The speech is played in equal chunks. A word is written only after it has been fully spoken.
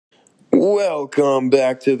Welcome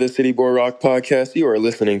back to the City Boy Rock Podcast. You are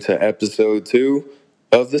listening to episode 2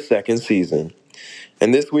 of the second season.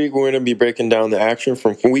 And this week we're going to be breaking down the action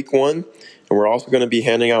from week 1, and we're also going to be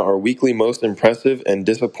handing out our weekly most impressive and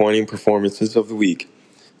disappointing performances of the week.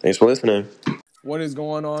 Thanks for listening. What is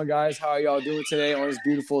going on, guys? How are y'all doing today on this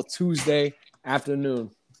beautiful Tuesday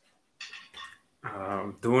afternoon?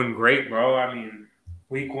 Doing great, bro. I mean,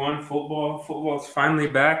 week 1 football's finally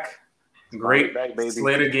back. Great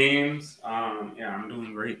slate of games. I'm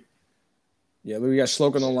doing great. Yeah, we got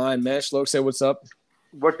Shlok on the line, man. Shlok, say what's up.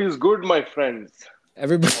 What is good, my friends?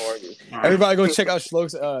 Everybody go check out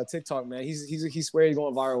Shlok's TikTok, man. He swear he's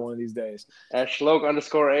going viral one of these days.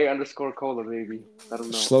 Shlok_A_Cola, baby. I don't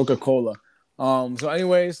know. Shloka-Cola. So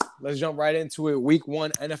anyways, let's jump right into it. Week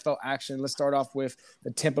 1 NFL action. Let's start off with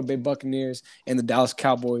the Tampa Bay Buccaneers and the Dallas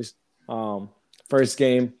Cowboys. First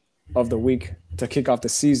game of the week to kick off the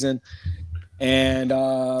season. And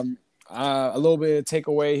a little bit of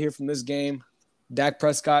takeaway here from this game. Dak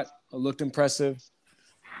Prescott looked impressive.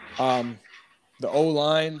 The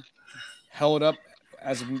O-line held up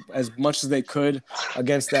as much as they could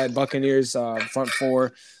against that Buccaneers front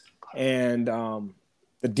four. And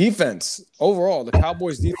the defense, overall, the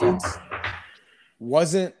Cowboys defense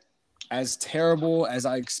wasn't as terrible as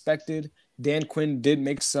I expected. Dan Quinn did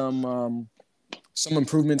make some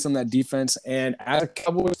improvements on that defense. And as a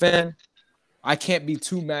Cowboys fan, I can't be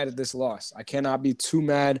too mad at this loss. I cannot be too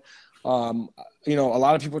mad. A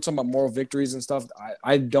lot of people are talking about moral victories and stuff.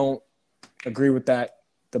 I don't agree with that.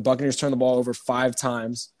 The Buccaneers turned the ball over 5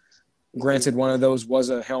 times. Granted, one of those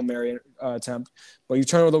was a Hail Mary attempt. But you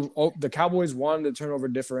turn over the Cowboys won the turnover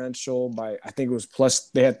differential by, I think it was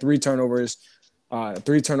plus. They had 3 turnovers,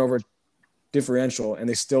 3 turnover differential, and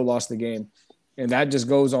they still lost the game. And that just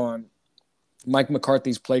goes on Mike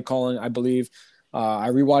McCarthy's play calling, I believe. I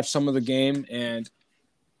rewatched some of the game, and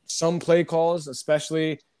some play calls,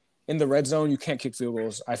 especially in the red zone, you can't kick field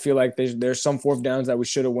goals. I feel like there's some fourth downs that we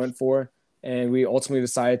should have went for, and we ultimately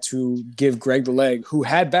decided to give Greg the leg, who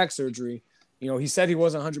had back surgery. He said he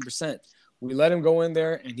wasn't 100%. We let him go in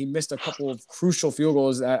there, and he missed a couple of crucial field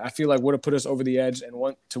goals that I feel like would have put us over the edge and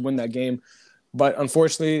want to win that game. But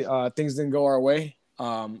unfortunately, things didn't go our way.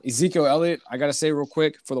 Ezekiel Elliott, I got to say real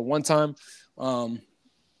quick, for the one time,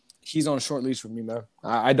 he's on a short leash with me, man.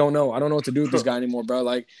 I don't know. I don't know what to do with this guy anymore, bro.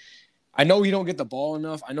 Like, I know he don't get the ball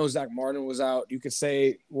enough. I know Zach Martin was out. You could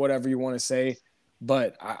say whatever you want to say,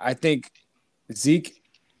 but I think Zeke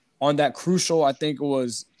on that crucial, I think it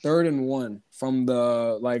was 3rd and 1 from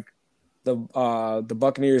the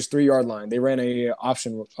Buccaneers 3-yard line. They ran an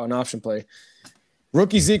option play.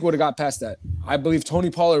 Rookie Zeke would have got past that. I believe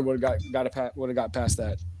Tony Pollard would have got past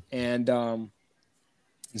that, and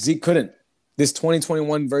Zeke couldn't. This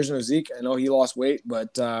 2021 version of Zeke, I know he lost weight,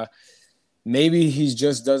 but maybe he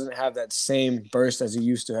just doesn't have that same burst as he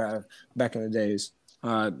used to have back in the days.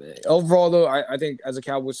 Overall, though, I think as a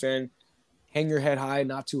Cowboys fan, hang your head high,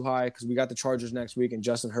 not too high, because we got the Chargers next week, and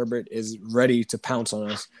Justin Herbert is ready to pounce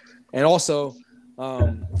on us. And also,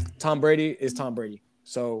 Tom Brady is Tom Brady.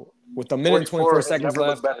 So with a minute and 24 seconds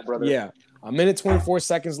left, a minute 24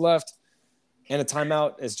 seconds left, and a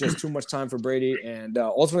timeout is just too much time for Brady. And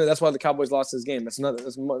ultimately, that's why the Cowboys lost this game. There's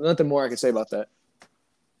nothing more I can say about that.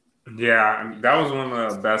 Yeah, that was one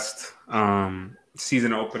of the best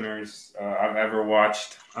season openers I've ever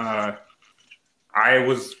watched. I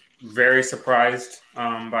was very surprised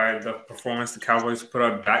by the performance the Cowboys put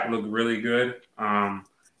up. Dak looked really good.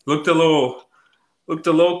 Looked a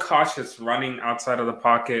little cautious running outside of the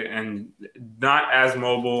pocket and not as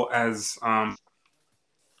mobile as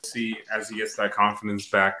see as he gets that confidence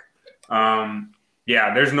back.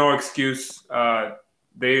 There's no excuse.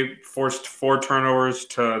 They forced 4 turnovers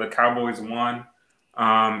to the Cowboys 1,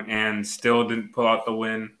 and still didn't pull out the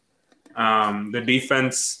win. The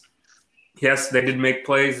defense, yes, they did make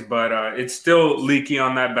plays, but it's still leaky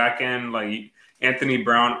on that back end. Like Anthony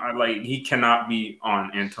Brown, he cannot be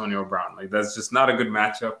on Antonio Brown. Like that's just not a good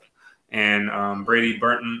matchup. And Brady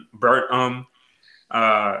Burton. But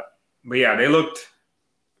yeah,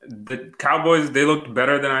 the Cowboys, they looked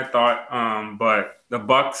better than I thought. But the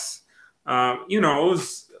Bucks, it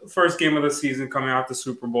was first game of the season coming out the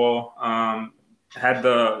Super Bowl. Had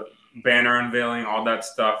the banner unveiling, all that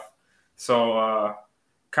stuff. So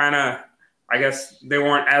kind of, I guess they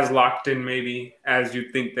weren't as locked in maybe as you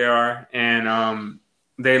think they are. And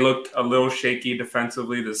they looked a little shaky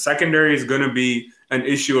defensively. The secondary is going to be an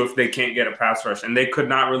issue if they can't get a pass rush. And they could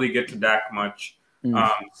not really get to Dak much.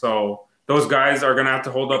 So those guys are going to have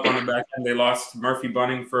to hold up on the back end. They lost Murphy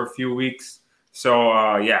Bunting for a few weeks. So,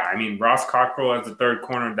 Ross Cockrell as the third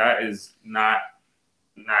corner, that is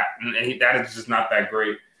just not that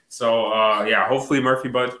great. So, hopefully Murphy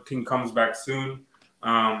Bunting comes back soon.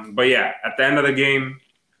 But, yeah, at the end of the game,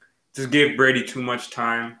 just gave Brady too much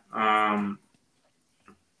time.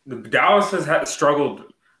 The Dallas has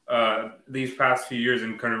struggled these past few years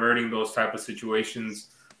in converting those type of situations.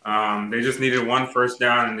 They just needed one first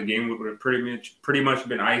down, and the game would have pretty much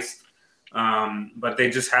been iced. But they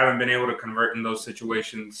just haven't been able to convert in those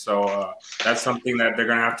situations. So that's something that they're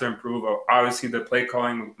going to have to improve. Obviously, the play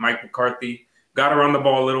calling with Mike McCarthy got to run the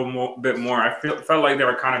ball a bit more. I felt like they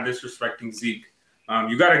were kind of disrespecting Zeke.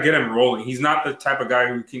 You got to get him rolling. He's not the type of guy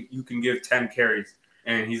who you can give 10 carries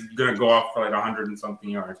and he's going to go off for like 100 and something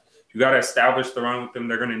yards. You got to establish the run with them.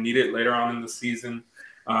 They're going to need it later on in the season.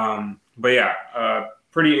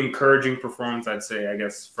 Pretty encouraging performance, I'd say, I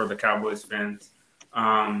guess, for the Cowboys fans.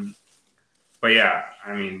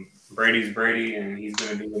 Brady's Brady, and he's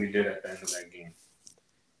going to do what he did at the end of that game.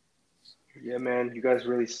 Yeah, man, you guys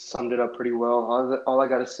really summed it up pretty well. All I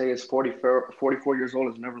got to say is 44 years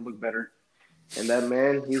old has never looked better. And that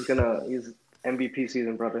man, he's MVP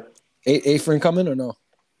season, brother. Afrin coming or no?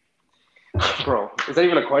 Bro, is that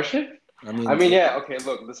even a question? I mean, yeah. Okay,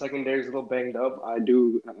 look, the secondary is a little banged up. I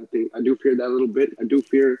do fear that a little bit. I do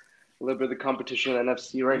fear a little bit of the competition in the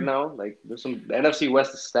NFC right now. Like, the NFC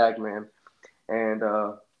West is stacked, man, and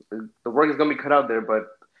the work is gonna be cut out there. But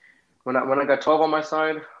when I got 12 on my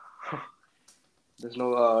side, there's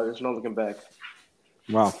no looking back.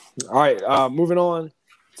 Wow. All right, moving on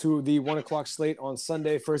to the 1:00 slate on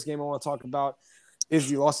Sunday. First game I want to talk about is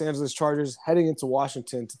the Los Angeles Chargers heading into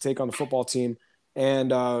Washington to take on the football team.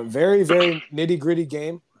 And very, very nitty-gritty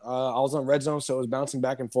game. I was on Red Zone, so it was bouncing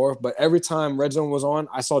back and forth. But every time Red Zone was on,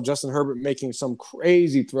 I saw Justin Herbert making some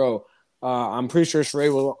crazy throw. I'm pretty sure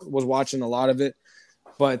Sheree was watching a lot of it.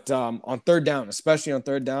 But on third down, especially on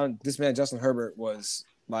third down, this man, Justin Herbert, was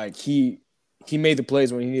like he made the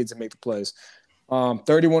plays when he needed to make the plays.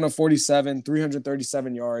 31 of 47,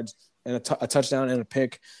 337 yards, and a touchdown and a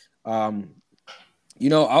pick.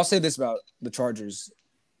 I'll say this about the Chargers.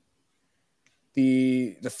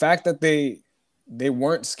 The fact that they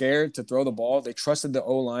weren't scared to throw the ball, they trusted the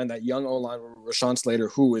O-line, that young O-line, Rashawn Slater,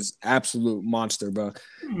 who is absolute monster, bro.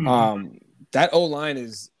 That O-line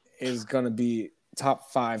is going to be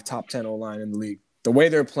top 5, top 10 O-line in the league. The way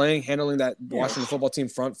they're playing, handling that Washington football team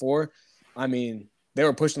front four, I mean, they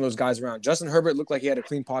were pushing those guys around. Justin Herbert looked like he had a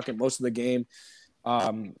clean pocket most of the game.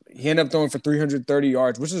 He ended up throwing for 330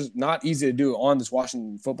 yards, which is not easy to do on this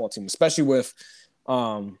Washington football team, especially with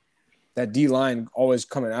that D-line always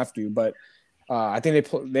coming after you. But I think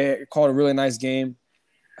they called a really nice game,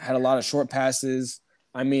 had a lot of short passes.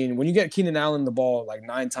 I mean, when you get Keenan Allen the ball like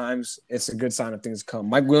 9 times, it's a good sign of things to come.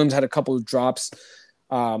 Mike Williams had a couple of drops.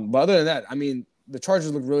 But other than that, I mean, the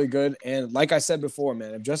Chargers look really good. And like I said before,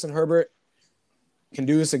 man, if Justin Herbert can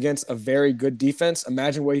do this against a very good defense,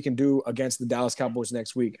 imagine what he can do against the Dallas Cowboys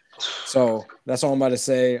next week. So that's all I'm about to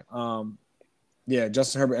say.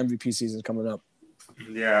 Justin Herbert MVP season coming up.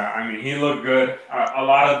 Yeah, I mean, he looked good. A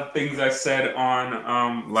lot of things I said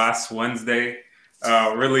on last Wednesday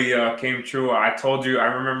really came true. I told you, I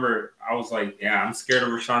remember I was like, yeah, I'm scared of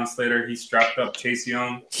Rashawn Slater. He strapped up Chase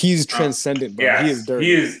Young. He's transcendent, bro. Yeah, he is dirty.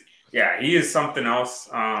 He is something else.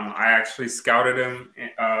 I actually scouted him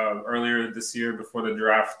earlier this year before the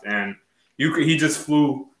draft, and he just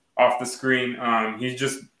flew off the screen. He's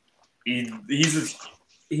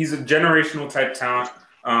a generational type talent.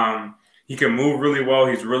 He can move really well.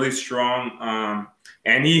 He's really strong,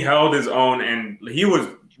 and he held his own. And he was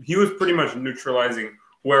pretty much neutralizing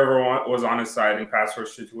whoever was on his side in pass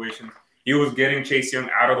rush situations. He was getting Chase Young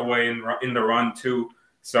out of the way in the run too.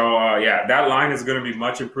 So that line is going to be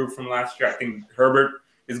much improved from last year. I think Herbert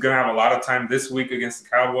is going to have a lot of time this week against the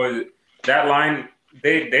Cowboys. That line,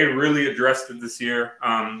 they really addressed it this year.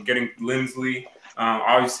 Getting Lindsley.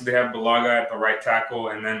 Obviously, they have Balaga at the right tackle,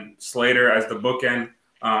 and then Slater as the bookend.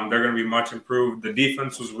 They're going to be much improved. The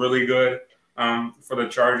defense was really good for the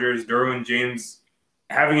Chargers. Derwin James,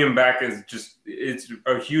 having him back it's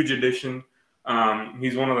a huge addition.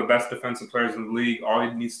 He's one of the best defensive players in the league. All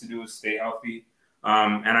he needs to do is stay healthy.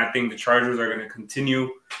 And I think the Chargers are going to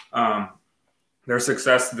continue their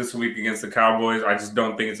success this week against the Cowboys. I just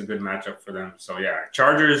don't think it's a good matchup for them. So, yeah,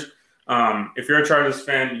 Chargers, if you're a Chargers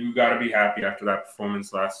fan, you got to be happy after that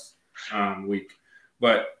performance last week.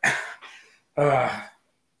 But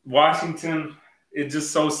Washington, it's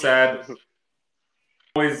just so sad.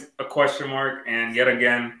 Always a question mark, and yet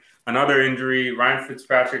again, another injury. Ryan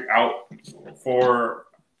Fitzpatrick out for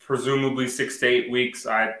presumably 6 to 8 weeks.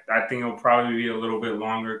 I think it'll probably be a little bit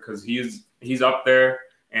longer because he's up there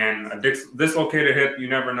And a dislocated hip, you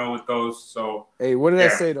never know with those. So, hey, what did I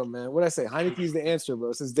say though, man? What did I say? Heineke's the answer,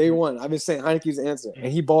 bro. Since day one, I've been saying Heineke's the answer,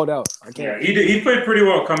 and he balled out. I can't. Yeah, he played pretty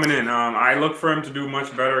well coming in. I look for him to do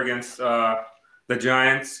much better against the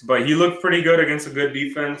Giants, but he looked pretty good against a good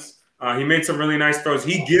defense. He made some really nice throws.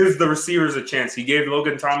 He gives the receivers a chance. He gave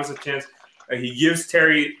Logan Thomas a chance. He gave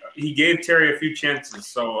Terry a few chances.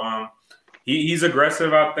 So he's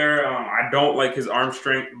aggressive out there. I don't like his arm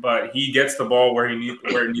strength, but he gets the ball where it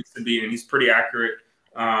needs to be, and he's pretty accurate.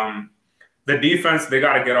 The defense, they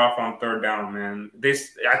got to get off on third down, man.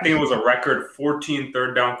 I think it was a record 14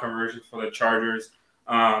 third down conversions for the Chargers.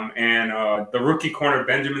 And the rookie corner,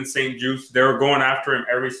 Benjamin St-Juste, they were going after him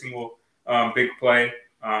every single big play.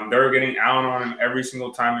 They were getting Allen on him every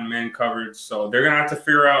single time in man coverage. So they're going to have to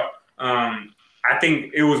figure out I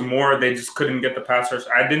think it was more they just couldn't get the pass rush.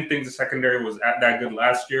 I didn't think the secondary was that good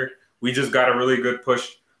last year. We just got a really good push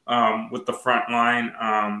with the front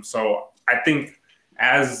line. So I think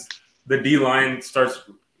as the D-line starts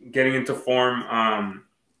getting into form,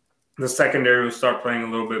 the secondary will start playing a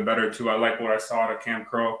little bit better too. I like what I saw out of Cam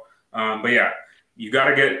Crow. But yeah, you got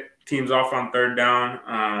to get teams off on third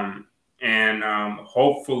down. And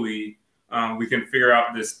hopefully we can figure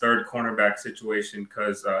out this third cornerback situation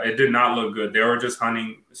because it did not look good. They were just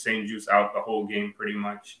hunting St-Juste out the whole game pretty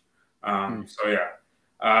much. So yeah,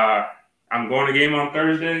 I'm going to game on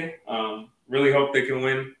Thursday. Really hope they can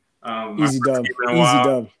win. Easy dub. Easy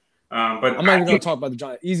dub. But I'm not even gonna talk about the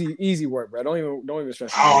Giants. Easy work, bro. Don't even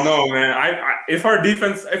stress. I don't know, man. If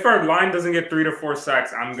our line doesn't get 3 to 4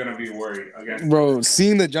 sacks, I'm gonna be worried again. Bro,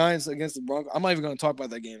 seeing the Giants against the Broncos, I'm not even gonna talk about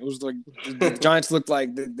that game. It was like the Giants looked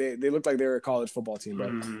like they looked like they were a college football team, bro.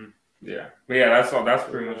 Mm-hmm. Yeah, but yeah, that's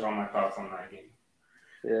pretty much all my thoughts on that game.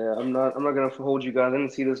 Yeah, I'm not gonna hold you guys. I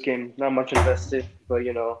didn't see this game. Not much invested, but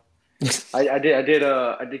you know, I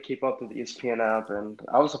did keep up with the ESPN app, and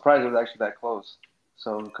I was surprised it was actually that close.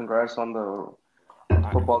 So congrats on the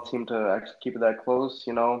football team to actually keep it that close.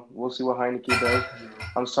 You know, we'll see what Heineke does.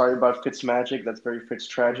 I'm sorry about Fitz magic. That's very Fitz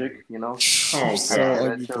tragic. You know. Oh,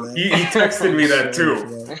 so he texted me that too.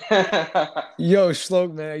 Yo,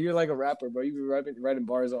 Schloke, man, you're like a rapper, bro. You be writing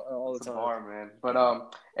bars all the time. Bar, man. But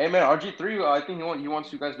hey, man, RG3. I think he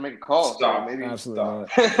wants you guys to make a call. Stop. So maybe Absolutely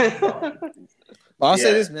not. I'll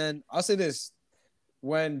say this, man. I'll say this.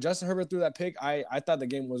 When Justin Herbert threw that pick, I thought the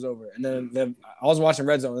game was over. And then I was watching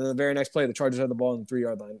Red Zone, and then the very next play, the Chargers had the ball on the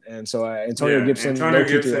 3-yard line. And so Antonio Gibson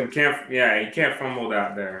can't fumble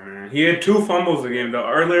that there, man. He had 2 fumbles a game. The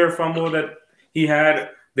earlier fumble that he had,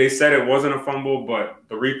 they said it wasn't a fumble, but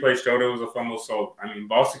the replay showed it was a fumble. So, I mean,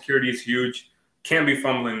 ball security is huge. Can't be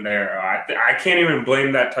fumbling there. I can't even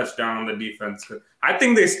blame that touchdown on the defense. I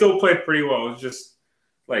think they still played pretty well. It's just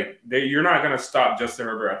like you're not going to stop Justin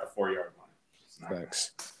Herbert at the 4-yard line.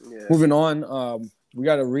 Facts. Yeah. Moving on, we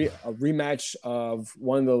got a rematch of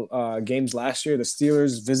one of the games last year. The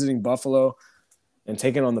Steelers visiting Buffalo and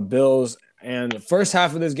taking on the Bills. And the first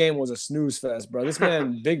half of this game was a snooze fest, bro. This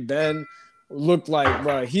man, Big Ben, looked like,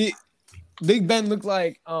 bro. Big Ben looked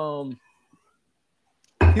like Marc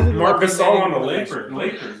Gasol on the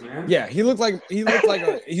Lakers, man. Yeah, he looked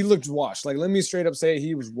washed. Like, let me straight up say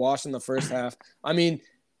he was washed in the first half. I mean,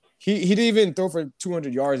 he didn't even throw for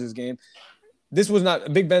 200 yards this game. This was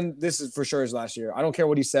not Big Ben. This is for sure his last year. I don't care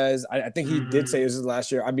what he says. I think he did say this is last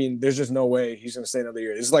year. I mean, there's just no way he's going to stay another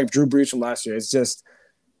year. It's like Drew Brees from last year. It's just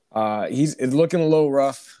it's looking a little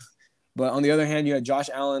rough. But on the other hand, you had Josh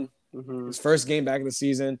Allen, his first game back of the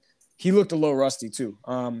season. He looked a little rusty too.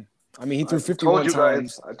 I mean, he threw 51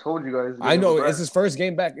 times. I told you guys. I know it's his first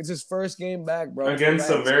game back. It's his first game back, bro. Against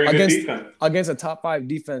a very good defense. Against a top 5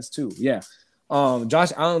 defense too. Yeah.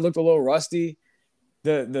 Josh Allen looked a little rusty.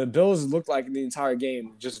 The Bills looked like the entire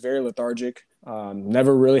game just very lethargic.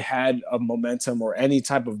 Never really had a momentum or any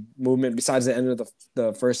type of movement besides the end of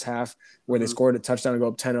the first half where they scored a touchdown to go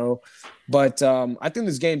up 10-0. But I think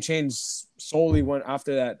this game changed solely when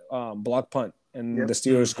after that block punt and the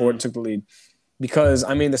Steelers scored and took the lead. Because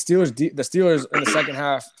I mean the Steelers in the second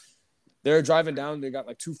half, they're driving down. They got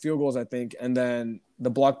like 2 field goals, I think, and then the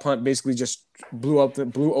block punt basically just blew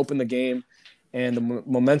open the game. And the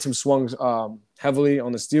momentum swung heavily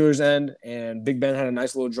on the Steelers' end, and Big Ben had a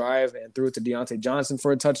nice little drive and threw it to Deontay Johnson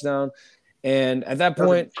for a touchdown. And at that point,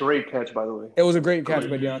 that was a great catch, by the way. It was a great catch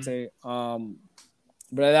by Deontay.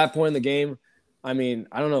 But at that point in the game, I mean,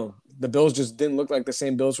 I don't know. The Bills just didn't look like the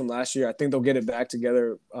same Bills from last year. I think they'll get it back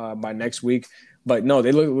together by next week. But no,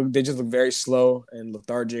 they just look very slow and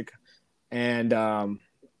lethargic. And the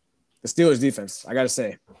Steelers' defense, I got to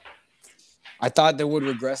say, I thought they would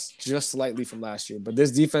regress just slightly from last year. But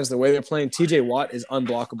this defense, the way they're playing, TJ Watt is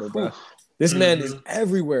unblockable, bro. This man is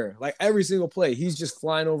everywhere. Like every single play, he's just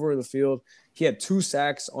flying over the field. He had 2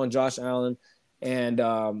 sacks on Josh Allen, and the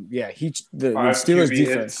Steelers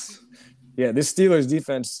defense. Yeah, this Steelers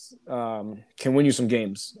defense can win you some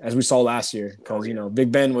games, as we saw last year, because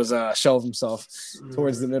Big Ben was shell of himself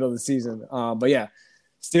towards the middle of the season. But yeah,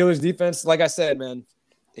 Steelers defense, like I said, man,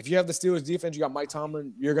 if you have the Steelers defense, you got Mike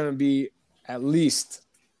Tomlin, you're gonna be at least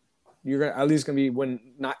gonna be win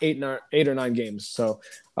not 8 or 9 games. So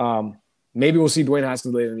maybe we'll see Dwayne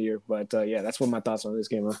Haskins later in the year. But yeah, that's what my thoughts on this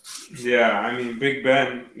game are. Yeah, I mean, Big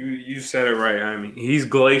Ben, you said it right. I mean, he's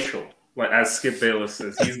glacial. Like as Skip Bayless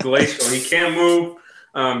says, he's glacial. He can't move.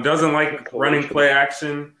 Doesn't like running play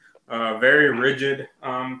action. Very rigid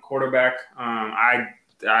quarterback.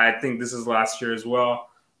 I think this is last year as well.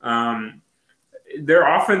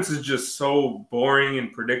 Their offense is just so boring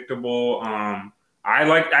and predictable.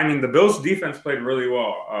 The Bills' defense played really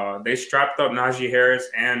well. They strapped up Najee Harris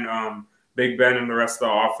and Big Ben and the rest of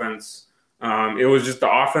the offense. It was just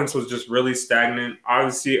the offense was just really stagnant.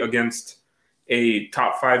 Obviously, against a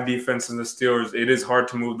top 5 defense in the Steelers, it is hard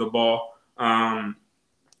to move the ball.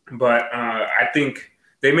 But I think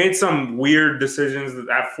they made some weird decisions.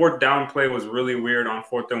 That 4th down play was really weird on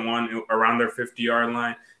 4th and 1 around their 50-yard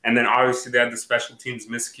line. And then obviously they had the special teams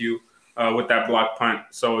miscue with that block punt.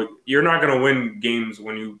 So you're not going to win games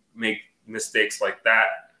when you make mistakes like that.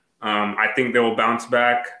 I think they will bounce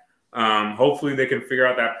back. Hopefully they can figure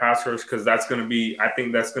out that pass rush, because I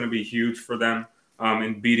think that's going to be huge for them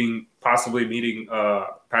in possibly beating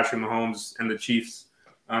Patrick Mahomes and the Chiefs.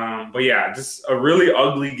 But yeah, just a really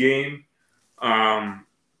ugly game.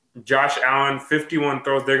 Josh Allen, 51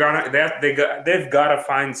 throws. They've got to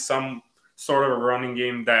find some sort of a running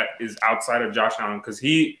game that is outside of Josh Allen, because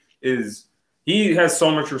he has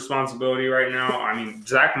so much responsibility right now. I mean,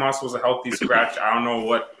 Zach Moss was a healthy scratch. I don't know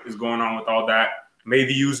what is going on with all that.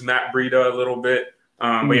 Maybe use Matt Breida a little bit.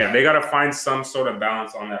 But yeah, they got to find some sort of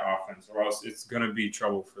balance on that offense, or else it's going to be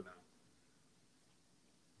trouble for them.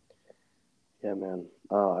 Yeah, man.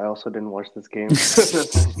 I also didn't watch this game,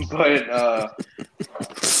 but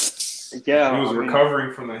yeah, he was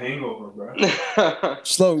recovering from the hangover, bro.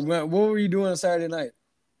 Slow, man. What were you doing on Saturday night?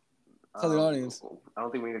 Tell the audience. I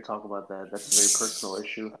don't think we need to talk about that. That's a very personal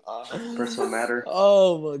issue, personal matter.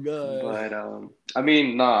 Oh my god. But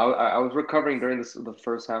I was recovering during the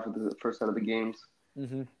first half of the games.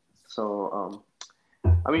 Mm-hmm. So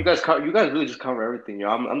you guys really just cover everything. Yo,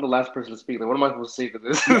 I'm the last person to speak. Like, what am I supposed to say to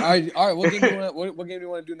this? All right. What game do you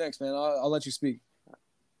want to do next, man? I'll let you speak.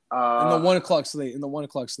 In the 1 o'clock slate. In the 1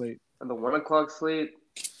 o'clock slate.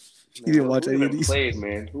 You didn't watch any of these.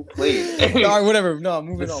 Who played? All right, whatever. No,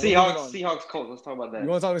 moving on. Seahawks Colts. Let's talk about that. You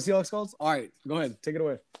want to talk about Seahawks Colts? All right, go ahead. Take it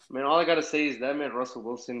away. Man, all I gotta say is that man Russell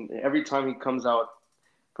Wilson. Every time he comes out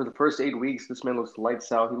for the first 8 weeks, this man looks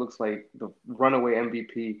lights out. He looks like the runaway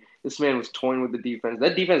MVP. This man was toying with the defense.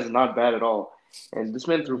 That defense is not bad at all. And this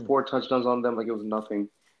man threw 4 touchdowns on them like it was nothing.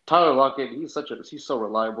 Tyler Lockett, he's so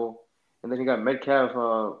reliable. And then you got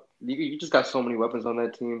Metcalf. You just got so many weapons on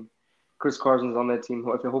that team. Chris Carson's on that team.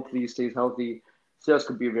 Hopefully he stays healthy. Seahawks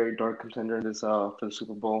could be a very dark contender in this for the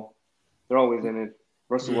Super Bowl. They're always in it.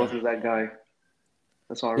 Russell Wilson's that guy.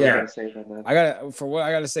 That's all I really got to say about that. What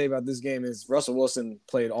I got to say about this game is Russell Wilson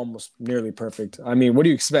played almost nearly perfect. I mean, what do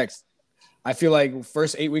you expect? I feel like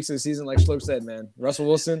first 8 weeks of the season, like Schlope said, man, Russell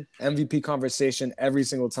Wilson, MVP conversation every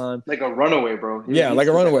single time. Like a runaway, bro. Like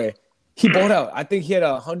a runaway. He balled out. I think he had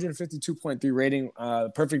a 152.3 rating.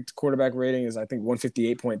 Perfect quarterback rating is, I think,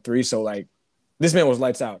 158.3. So, like, this man was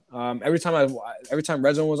lights out. Every time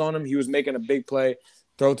Red Zone was on him, he was making a big play.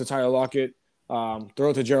 Throw it to Tyler Lockett.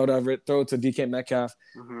 Throw it to Gerald Everett. Throw it to DK Metcalf.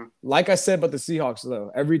 Mm-hmm. Like I said about the Seahawks, though,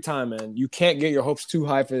 every time, man, you can't get your hopes too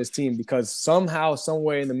high for this team, because somehow, some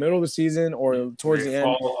way, in the middle of the season or towards the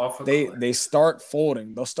end, they start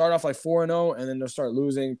folding. They'll start off like 4-0, and then they'll start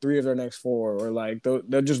losing 3 of their next 4, or like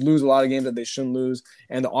they'll just lose a lot of games that they shouldn't lose,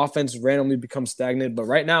 and the offense randomly becomes stagnant. But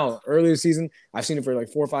right now, early this season, I've seen it for like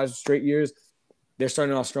 4 or 5 straight years. They're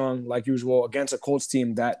starting off strong, like usual, against a Colts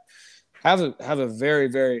team that have a very,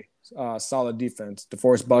 very solid defense.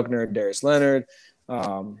 DeForest Buckner, Darius Leonard.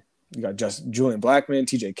 You got just Julian Blackmon,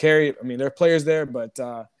 TJ Carey. I mean, there are players there, but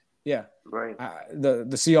yeah. Right. The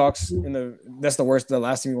Seahawks, that's the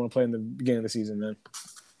last team you want to play in the beginning of the season, man.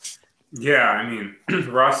 Yeah, I mean,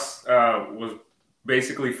 Russ was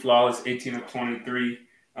basically flawless, 18 of 23,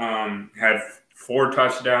 had 4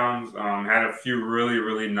 touchdowns, had a few really,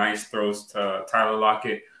 really nice throws to Tyler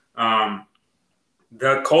Lockett.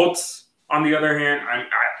 The Colts, on the other hand,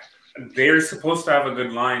 they're supposed to have a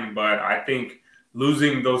good line, but I think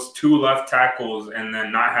losing those 2 left tackles and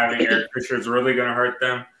then not having Eric Fisher is really going to hurt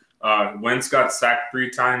them. Wentz got sacked 3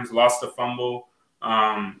 times, lost a fumble.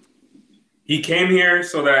 He came here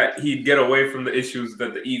so that he'd get away from the issues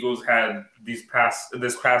that the Eagles had this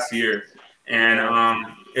past year. And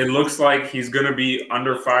it looks like he's going to be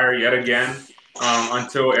under fire yet again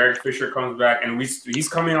until Eric Fisher comes back. And he's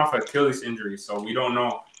coming off Achilles injury, so we don't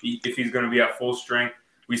know if he's going to be at full strength.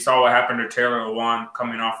 We saw what happened to Taylor Lewan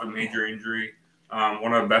coming off a major injury,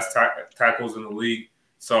 one of the best tackles in the league.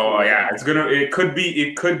 So it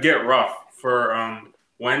could get rough for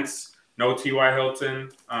Wentz. No T.Y.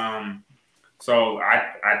 Hilton. So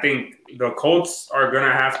I think the Colts are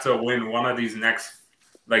gonna have to win one of these next.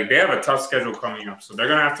 Like, they have a tough schedule coming up, so they're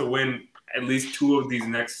gonna have to win at least 2 of these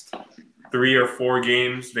next 3 or 4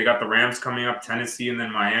 games. They got the Rams coming up, Tennessee, and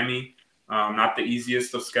then Miami. Not the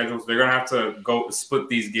easiest of schedules. They're gonna have to go split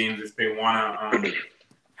these games if they want to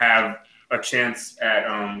have a chance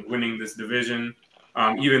at winning this division,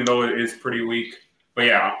 even though it is pretty weak. But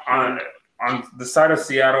yeah, on the side of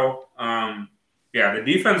Seattle, the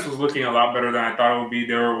defense was looking a lot better than I thought it would be.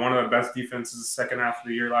 They were one of the best defenses the second half of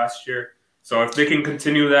the year last year. So if they can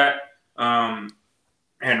continue that,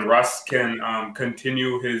 and Russ can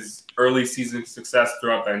continue his early season success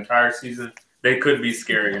throughout the entire season, they could be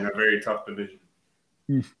scary in a very tough division.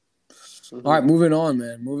 All right, moving on,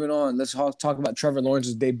 man. Moving on. Let's talk about Trevor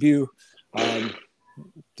Lawrence's debut.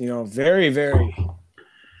 Very, very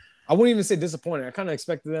 – I wouldn't even say disappointing. I kind of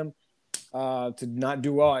expected them to not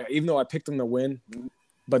do well, even though I picked them to win.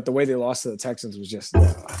 But the way they lost to the Texans was just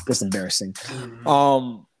embarrassing.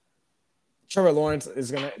 Trevor Lawrence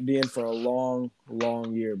is going to be in for a long,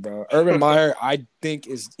 long year, bro. Urban Meyer, I think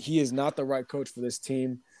he is not the right coach for this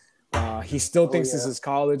team. He still thinks this is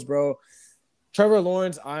college, bro. Trevor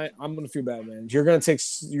Lawrence, I'm going to feel bad, man. You're going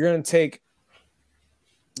to take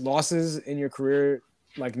losses in your career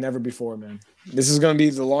like never before, man. This is going to be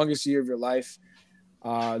the longest year of your life.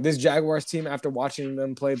 This Jaguars team, after watching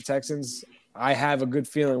them play the Texans, I have a good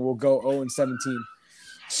feeling we'll go 0-17.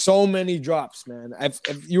 So many drops, man.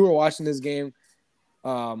 If you were watching this game,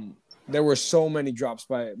 there were so many drops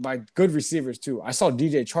by good receivers too. I saw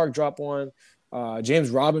DJ Chark drop one. James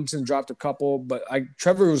Robinson dropped a couple, but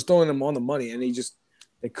Trevor was throwing them on the money, and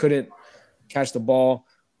they couldn't catch the ball.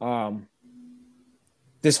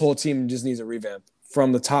 This whole team just needs a revamp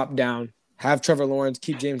from the top down. Have Trevor Lawrence,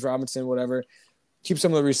 keep James Robinson, whatever. Keep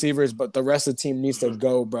some of the receivers, but the rest of the team needs to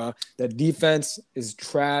go, bro. The defense is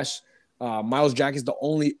trash. Myles Jack is the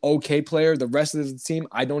only okay player. The rest of the team,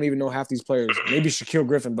 I don't even know half these players. Maybe Shaquille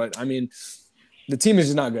Griffin, but, I mean, the team is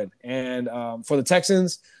just not good. And for the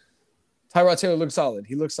Texans, Tyrod Taylor looks solid.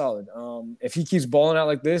 He looks solid. If he keeps balling out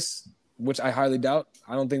like this, which I highly doubt,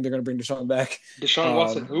 I don't think they're going to bring Deshaun back. Deshaun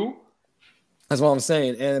Watson who? That's what I'm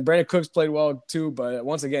saying. And Brandon Cooks played well too, but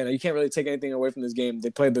once again, you can't really take anything away from this game. They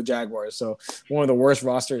played the Jaguars, so one of the worst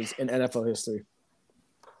rosters in NFL history.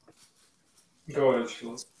 Go ahead,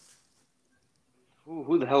 Sheila.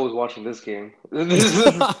 Who the hell was watching this game? This is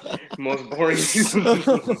the most boring season.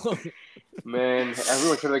 Man,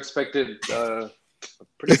 everyone could have expected a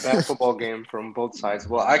pretty bad football game from both sides.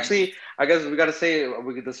 Well, actually, I guess we got to say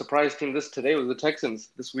the surprise team today was the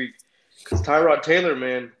Texans this week. Because Tyrod Taylor,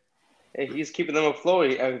 man, hey, he's keeping them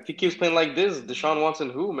afloat. If he keeps playing like this, Deshaun Watson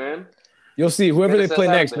who, man? You'll see. Whoever they play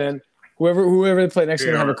next, man. Whoever they play next is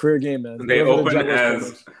going to have a career game, man. They open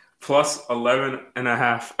as plus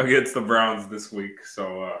 11.5 against the Browns this week.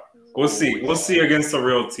 So we'll see. We'll see against the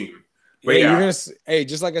real team. But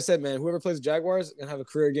just like I said, man, whoever plays the Jaguars is going to have a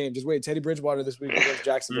career game. Just wait. Teddy Bridgewater this week against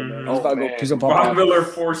Jacksonville, man. He's about to go piece of Von Miller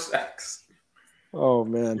 4 sacks. Oh,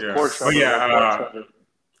 man. Yeah.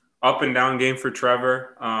 Up and down game for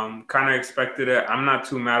Trevor. Kind of expected it. I'm not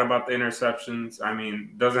too mad about the interceptions. I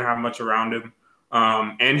mean, doesn't have much around him.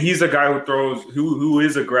 And he's a guy who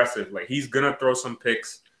is aggressive. Like, he's going to throw some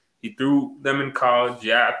picks. He threw them in college.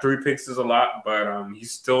 Yeah, 3 picks is a lot, but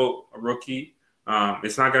he's still a rookie.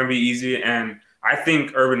 It's not going to be easy. And I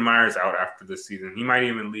think Urban Meyer's out after this season. He might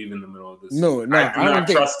even leave in the middle of this season. I do not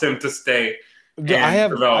trust him to stay.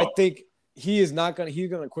 I think he is not going to –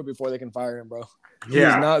 he's going to quit before they can fire him, bro.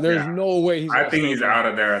 There's no way I think he's out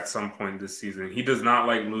of there at some point this season. He does not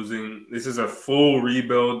like losing. This is a full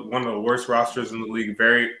rebuild, one of the worst rosters in the league.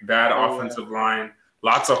 Very bad offensive line,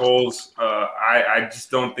 lots of holes. I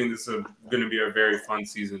just don't think this is going to be a very fun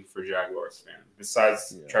season for Jaguars fans,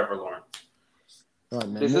 besides Trevor Lawrence. Oh,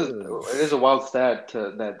 man. It is a wild stat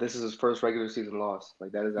that this is his first regular season loss.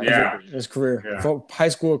 Like, that is actually his career. Yeah. High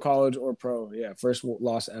school, college, or pro. Yeah, first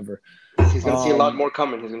loss ever. He's going to see a lot more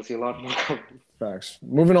coming. Facts.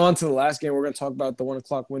 Moving on to the last game, we're going to talk about the 1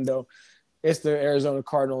 o'clock window. It's the Arizona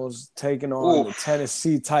Cardinals taking on the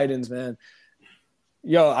Tennessee Titans, man.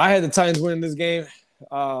 Yo, I had the Titans winning this game.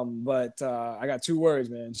 But I got 2 words,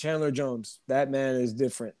 man. Chandler Jones. That man is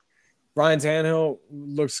different. Ryan Tannehill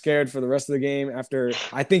looked scared for the rest of the game after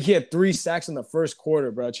I think he had 3 sacks in the first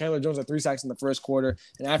quarter, bro. Chandler Jones had 3 sacks in the first quarter,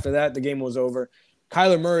 and after that, the game was over.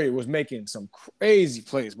 Kyler Murray was making some crazy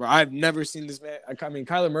plays, bro. I've never seen this man. I mean,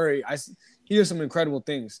 Kyler Murray, he does some incredible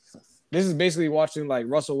things. This is basically watching like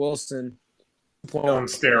Russell Wilson on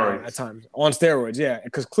steroids at times. On steroids, yeah,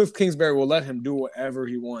 because Cliff Kingsbury will let him do whatever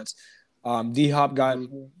he wants. D-Hop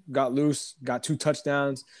got loose, got 2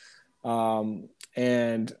 touchdowns.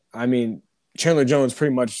 And I mean, Chandler Jones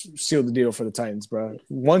pretty much sealed the deal for the Titans, bro.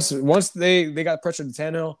 Once they got pressure to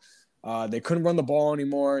Tannehill, they couldn't run the ball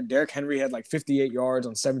anymore. Derrick Henry had like 58 yards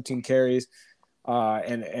on 17 carries.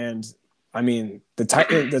 And I mean, the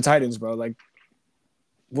Titans, bro, like,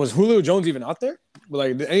 was Julio Jones even out there?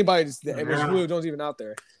 Like, was Julio Jones even out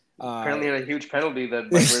there? Apparently had a huge penalty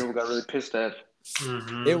that Mike Vrabel got really pissed at.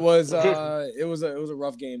 Mm-hmm. It was a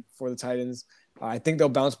rough game for the Titans. I think they'll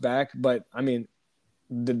bounce back, but I mean,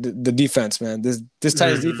 the defense, man, this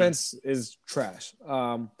Titans defense is trash.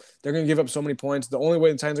 They're gonna give up so many points. The only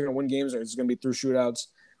way the Titans are gonna win games is gonna be through shootouts,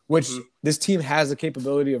 which this team has the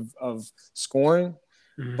capability of scoring.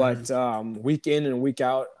 But week in and week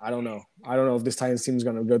out, I don't know if this Titans team is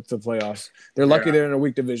gonna go to the playoffs. They're lucky they're in a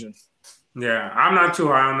weak division. Yeah, I'm not too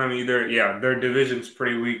high on them either. Yeah, their division's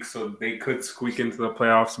pretty weak, so they could squeak into the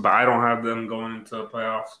playoffs, but I don't have them going into the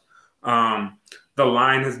playoffs. The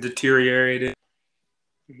line has deteriorated.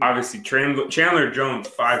 Obviously, Chandler Jones,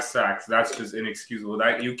 5 sacks. That's just inexcusable.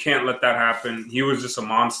 That you can't let that happen. He was just a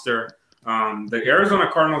monster. The Arizona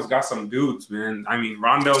Cardinals got some dudes, man. I mean,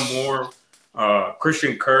 Rondell Moore,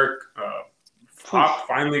 Christian Kirk, Pop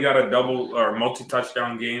finally got a double or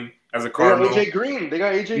multi-touchdown game as a Cardinal. They got AJ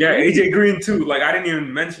Green. Yeah, AJ Green too. Like, I didn't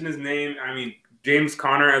even mention his name. I mean, James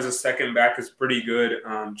Conner as a second back is pretty good.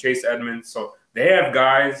 Chase Edmonds. So they have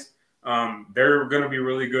guys. They're going to be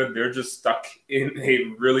really good. They're just stuck in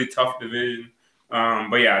a really tough division.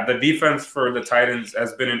 But yeah, the defense for the Titans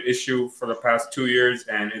has been an issue for the past 2 years,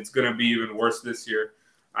 and it's going to be even worse this year.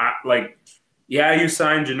 You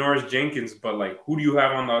signed Janoris Jenkins, but like, who do you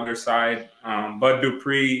have on the other side? Bud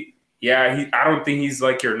Dupree. Yeah, I don't think he's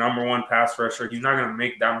like your number 1 pass rusher. He's not going to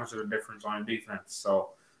make that much of a difference on a defense.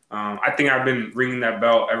 So I think I've been ringing that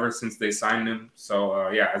bell ever since they signed him. So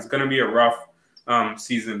it's going to be a rough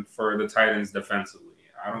season for the Titans defensively.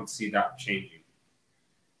 I don't see that changing.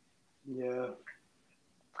 Yeah.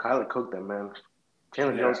 Kyler cooked them, man.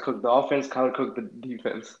 Chandler Jones cooked the offense. Kyler cooked the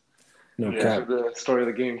defense. No That's cap. the story of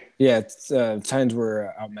the game. Yeah, Titans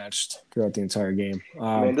were outmatched throughout the entire game.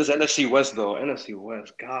 Man, this NFC West, though. NFC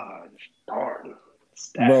West, God darn.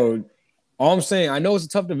 Bro, all I'm saying, I know it's a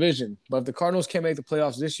tough division, but if the Cardinals can't make the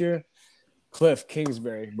playoffs this year, Cliff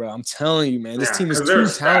Kingsbury, bro, I'm telling you, man, this team is too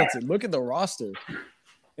talented. Look at the roster.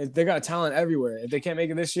 They got talent everywhere. If they can't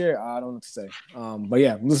make it this year, I don't know what to say. But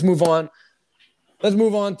yeah, let's move on. Let's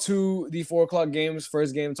move on to the 4:00 games.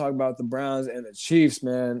 First game, talk about the Browns and the Chiefs,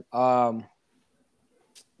 man. Let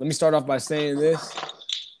me start off by saying this.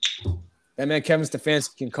 That man Kevin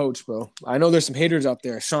Stefanski can coach, bro. I know there's some haters out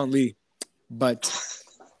there, Sean Lee, but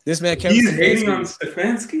this man Kevin Stefanski. He's hating on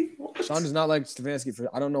Stefanski? Sean does not like Stefanski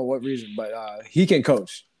for I don't know what reason, but he can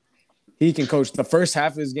coach. He can coach. The first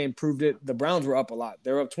half of his game proved it. The Browns were up a lot.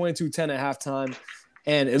 They were up 22-10 at halftime,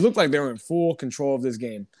 and it looked like they were in full control of this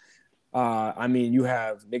game. I mean, you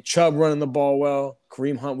have Nick Chubb running the ball well.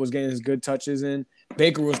 Kareem Hunt was getting his good touches in.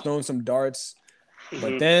 Baker was throwing some darts.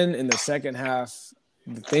 But then in the second half,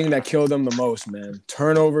 the thing that killed them the most, man,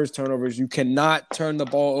 turnovers. You cannot turn the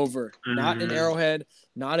ball over. Not in Arrowhead,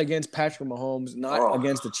 not against Patrick Mahomes, not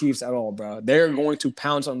against the Chiefs at all, bro. They're going to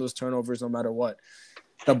pounce on those turnovers no matter what.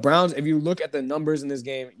 The Browns, if you look at the numbers in this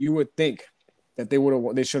game, you would think that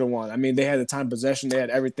they should have won. I mean, they had the time possession. They had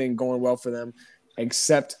everything going well for them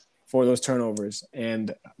except for those turnovers.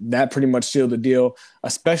 And that pretty much sealed the deal,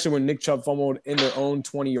 especially when Nick Chubb fumbled in their own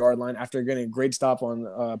 20-yard line after getting a great stop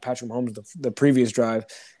on Patrick Mahomes the previous drive.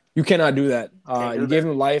 You cannot do that. You gave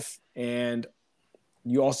him life, and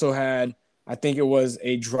you also had, I think it was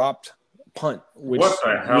a dropped punt. Which what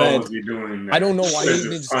the hell was he doing there? I don't know why he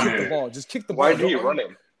didn't just kick the ball. Just kick the ball. Why did he run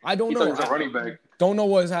him? I don't know. He was a running back. Don't know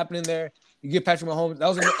what was happening there. You get Patrick Mahomes. That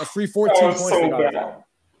was a free 14 points. So bad.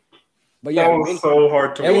 But yeah, that was so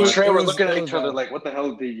hard to watch. Trey were looking at each other like, what the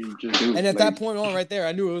hell did you just do? And at that point on right there,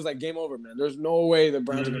 I knew it was like game over, man. There's no way the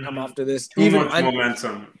Browns are going to come after this. Too much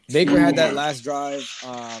momentum. Baker had that last drive.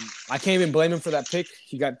 I can't even blame him for that pick.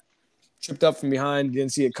 He got tripped up from behind,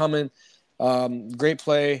 didn't see it coming. Great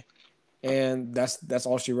play, and that's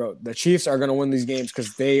all she wrote. The Chiefs are going to win these games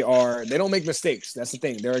because they don't make mistakes. That's the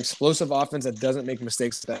thing. They're an explosive offense that doesn't make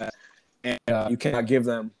mistakes. That and you cannot give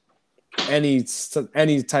them any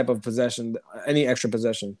type of possession, any extra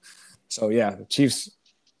possession. So yeah, the Chiefs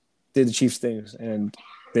did the Chiefs things, and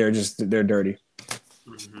they're dirty.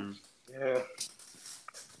 Mm-hmm. Yeah.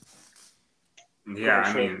 Yeah,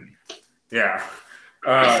 I mean, yeah.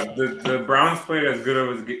 The Browns played as good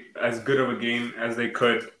of a game as they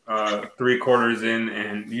could 3 quarters in,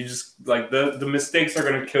 and you just like the mistakes are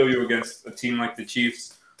going to kill you against a team like the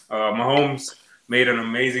Chiefs. Mahomes made an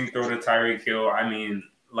amazing throw to Tyreek Hill. I mean,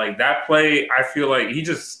 like that play, I feel like he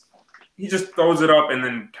just throws it up, and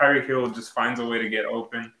then Tyreek Hill just finds a way to get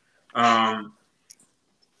open. I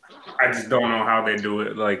just don't know how they do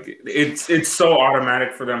it. Like it's so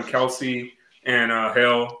automatic for them. Kelsey and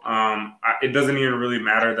Hill. It doesn't even really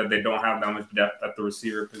matter that they don't have that much depth at the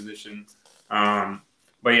receiver position.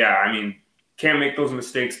 But yeah, I mean, can't make those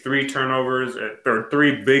mistakes. 3 turnovers or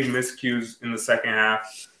 3 big miscues in the second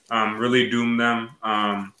half really doomed them.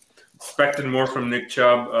 Expected more from Nick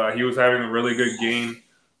Chubb. He was having a really good game.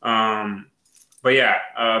 But yeah,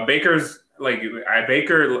 Baker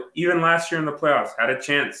even last year in the playoffs had a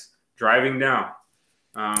chance driving down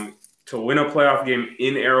to win a playoff game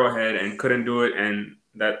in Arrowhead and couldn't do it. And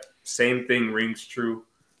that same thing rings true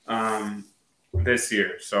this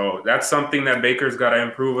year. So that's something that Baker's got to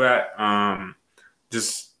improve at.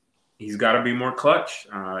 He's got to be more clutch.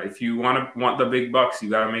 If you want the big bucks, you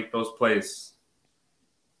got to make those plays.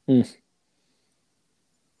 Go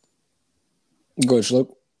ahead,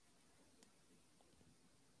 Schluck.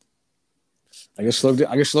 I guess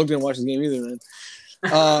Schluck didn't watch the game either, man.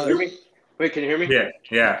 Can you hear me? Wait, can you hear me?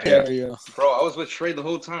 Yeah. There you go. Bro, I was with Trey the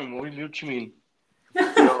whole time. What do you mean?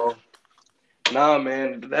 Yo. Nah,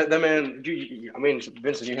 man. That man. I mean,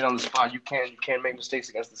 Vincent, you hit on the spot. You can't make mistakes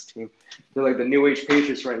against this team. They're like the new age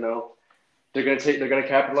Patriots right now. They're gonna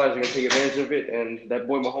capitalize. They're gonna take advantage of it. And that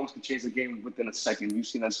boy Mahomes can change the game within a second. You've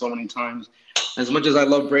seen that so many times. As much as I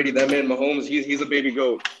love Brady, that man Mahomes, he's a baby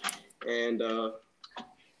goat. And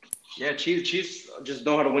yeah, Chiefs just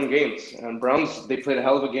know how to win games. And Browns, they played a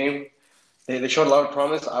hell of a game. They showed a lot of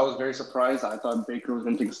promise. I was very surprised. I thought Baker was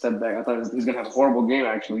going to take a step back. I thought he was going to have a horrible game,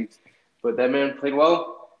 actually. But that man played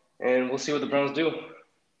well, and we'll see what the Browns do.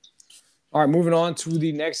 All right, moving on to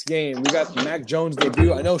the next game. We got Mac Jones'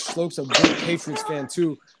 debut. I know Schluck's a big Patriots fan,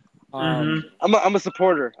 too. I'm a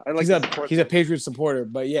supporter. He's a Patriots supporter.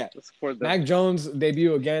 But, yeah, Mac Jones'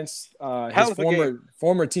 debut against his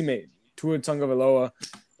former teammate, Tua Tagovailoa.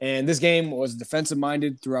 And this game was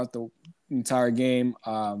defensive-minded throughout the entire game.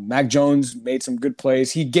 Mac Jones made some good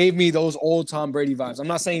plays. He gave me those old Tom Brady vibes. I'm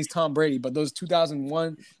not saying he's Tom Brady, but those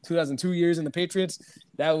 2001, 2002 years in the Patriots,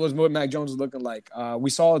 that was what Mac Jones was looking like. We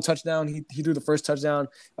saw a touchdown. He threw the first touchdown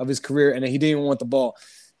of his career, and he didn't even want the ball.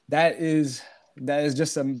 That is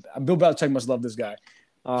just Bill Belichick must love this guy.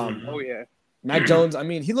 Oh, yeah. Mac Jones, I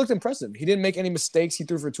mean, he looked impressive. He didn't make any mistakes. He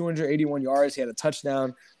threw for 281 yards. He had a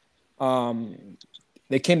touchdown.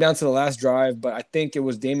 They came down to the last drive, but I think it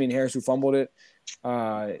was Damian Harris who fumbled it.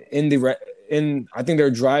 I think they were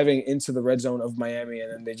driving into the red zone of Miami,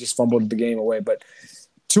 and then they just fumbled the game away. But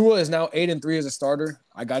Tua is now 8-3 as a starter.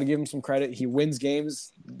 I got to give him some credit. He wins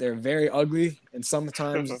games. They're very ugly, and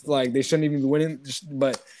sometimes like they shouldn't even be winning.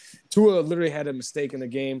 But Tua literally had a mistake in the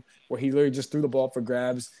game where he literally just threw the ball for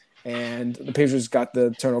grabs, and the Patriots got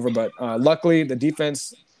the turnover. But luckily, the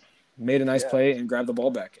defense made a nice play and grabbed the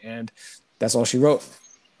ball back, and that's all she wrote.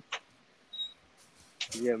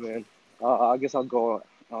 Yeah, man. I guess I'll go.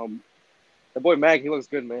 The boy Mac, he looks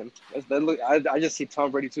good, man. I just see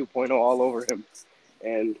Tom Brady 2.0 all over him,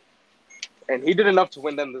 and he did enough to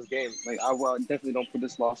win them this game. Like I definitely don't put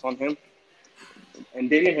this loss on him. And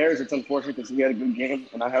Damian Harris, it's unfortunate because he had a good game,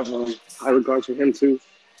 and I have really high regards for him too.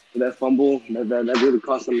 For that fumble, that really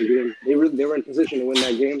cost them the game. They were in position to win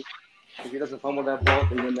that game. If he doesn't fumble that ball,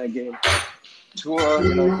 they win that game.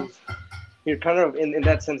 Tua, he's kind of in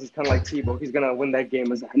that sense, he's kind of like Tebow. He's gonna win that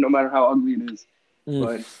game, no matter how ugly it is.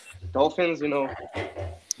 But Dolphins,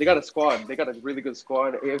 they got a squad. They got a really good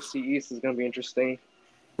squad. AFC East is gonna be interesting,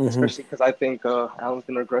 especially because I think Allen's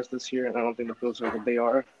gonna regress this year, and I don't think the Bills are what they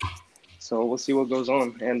are. So we'll see what goes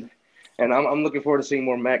on, and I'm looking forward to seeing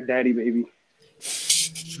more Mac Daddy, baby.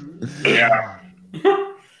 Yeah.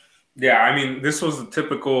 Yeah, I mean, this was a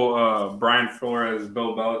typical Brian Flores,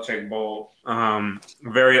 Bill Belichick bowl.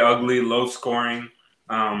 Very ugly, low scoring,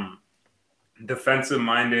 defensive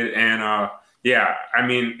minded, and I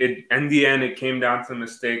mean, in the end, it came down to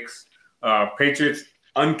mistakes. Patriots,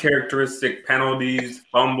 uncharacteristic penalties,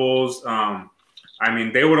 fumbles. I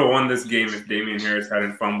mean, they would have won this game if Damian Harris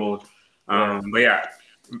hadn't fumbled. But yeah,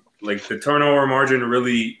 like the turnover margin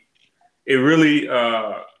really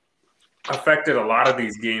affected a lot of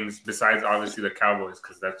these games besides obviously the Cowboys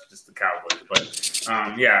because that's just the Cowboys.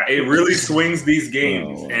 But yeah, it really swings these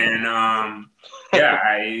games, and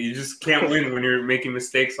you just can't win when you're making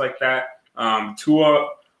mistakes like that. Tua,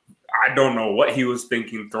 I don't know what he was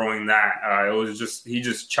thinking throwing that. It was just he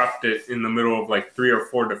just chucked it in the middle of like 3 or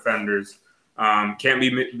 4 defenders. Can't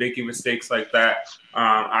be making mistakes like that.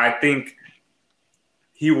 I think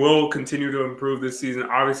he will continue to improve this season.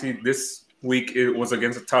 Obviously, this week it was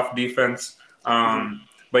against a tough defense.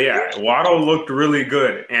 But yeah, Waddle looked really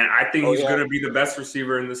good, and I think he's going to be the best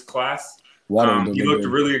receiver in this class. He looked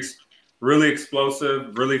really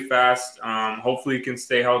explosive, really fast. Hopefully, he can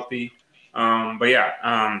stay healthy. But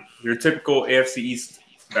yeah, your typical AFC East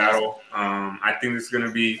battle. I think it's going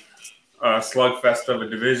to be a slugfest of a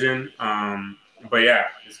division. But yeah,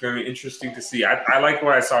 it's going to be interesting to see. I like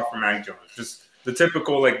what I saw from Mac Jones. Just the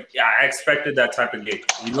typical, I expected that type of game.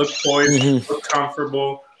 He looked poised, looked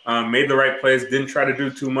comfortable, made the right plays, didn't try to do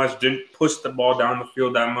too much, didn't push the ball down the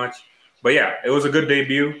field that much. But yeah, it was a good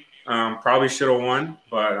debut. Probably should have won,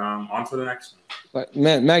 but on to the next one. But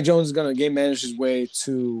man, Mac Jones is going to game manage his way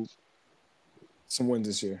to some wins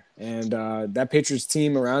this year. And that Patriots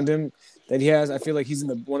team around him that he has, I feel like he's in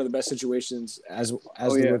one of the best situations as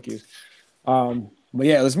the rookies. But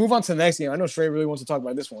yeah, let's move on to the next game. I know Shrey really wants to talk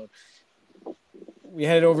about this one. We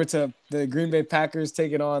headed over to the Green Bay Packers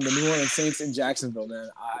taking on the New Orleans Saints in Jacksonville, man.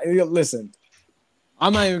 Listen,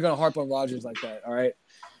 I'm not even going to harp on Rodgers like that, all right?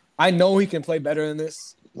 I know he can play better than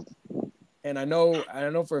this. And I know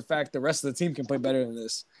for a fact the rest of the team can play better than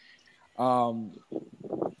this.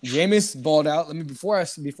 Jameis balled out. Before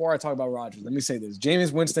I talk about Rodgers, let me say this.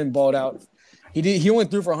 Jameis Winston balled out. He only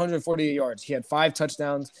threw for 148 yards. He had 5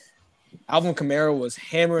 touchdowns. Alvin Kamara was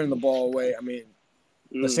hammering the ball away. I mean,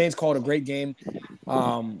 the Saints called a great game.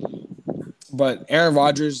 But Aaron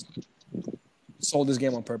Rodgers sold this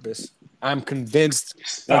game on purpose. I'm convinced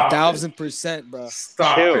 1,000%, bro.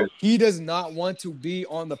 Stop it. He does not want to be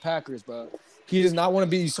on the Packers, bro. He does not want to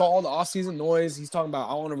be. You saw all the offseason noise. He's talking about,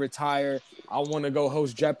 I want to retire. I want to go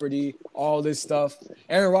host Jeopardy, all this stuff.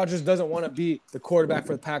 Aaron Rodgers doesn't want to be the quarterback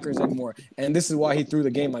for the Packers anymore. And this is why he threw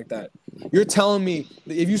the game like that. You're telling me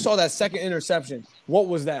if you saw that second interception, what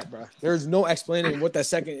was that, bro? There's no explaining what that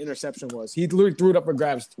second interception was. He literally threw it up for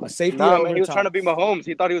grabs. A safety. Nah, man, he was trying to be Mahomes.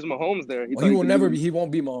 He thought he was Mahomes there. He will never be. He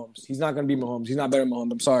won't be Mahomes. He's not going to be Mahomes. He's not better than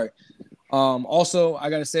Mahomes. I'm sorry. Also, I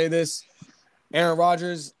got to say this. Aaron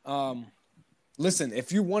Rodgers, listen,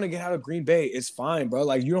 if you want to get out of Green Bay, it's fine, bro.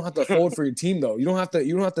 Like, you don't have to fold for your team, though. You don't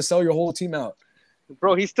have to sell your whole team out.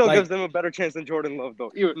 Bro, he still gives them a better chance than Jordan Love,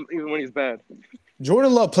 though, even when he's bad.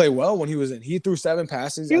 Jordan Love played well when he was in. He threw 7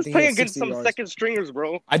 passes. He was playing against some second stringers,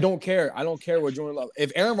 bro. I don't care what Jordan Love.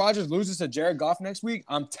 If Aaron Rodgers loses to Jared Goff next week,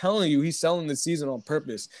 I'm telling you, he's selling the season on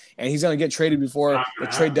purpose, and he's gonna get traded before the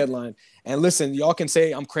trade deadline. And listen, y'all can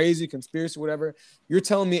say I'm crazy, conspiracy, whatever. You're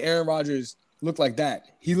telling me Aaron Rodgers looked like that?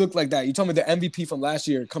 He looked like that. You told me the MVP from last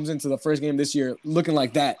year comes into the first game this year looking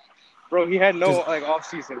like that. Bro, he had no off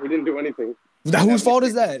season. He didn't do anything. Whose fault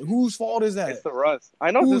is that? Whose fault is that? It's the Russ.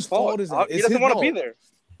 I know whose fault is that? He doesn't want to be there.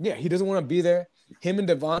 Yeah, he doesn't want to be there. Him and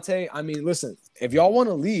Devontae. I mean, listen, if y'all want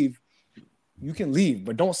to leave, you can leave,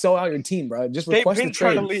 but don't sell out your team, bro. Just request the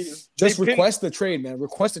trade. Just request the trade, man.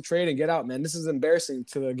 Request the trade and get out, man. This is embarrassing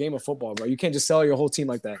to the game of football, bro. You can't just sell your whole team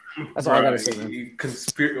like that. That's all I gotta say, man.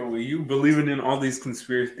 You believing in all these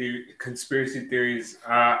conspiracy theories?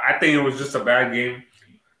 I think it was just a bad game.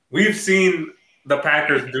 We've seen the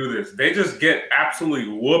Packers do this. They just get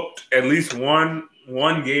absolutely whooped at least one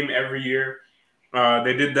game every year.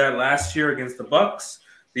 They did that last year against the Bucks.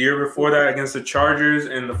 The year before that against the Chargers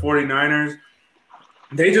and the 49ers.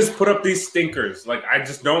 They just put up these stinkers. Like, I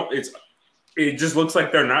just don't – it just looks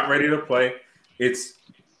like they're not ready to play. It's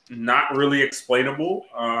not really explainable.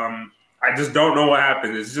 I just don't know what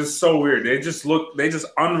happened. It's just so weird. They just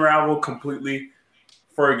unravel completely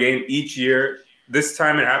for a game each year. This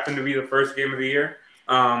time it happened to be the first game of the year.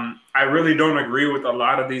 I really don't agree with a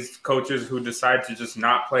lot of these coaches who decide to just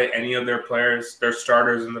not play any of their players, their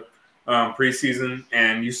starters in the preseason.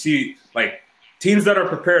 And you see, like, teams that are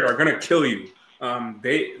prepared are going to kill you.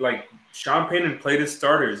 Sean Payton played his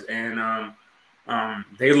starters, and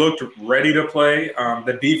they looked ready to play.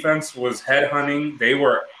 The defense was headhunting.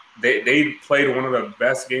 They played one of the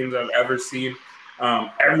best games I've ever seen.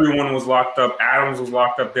 Everyone was locked up. Adams was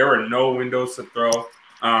locked up. There were no windows to throw.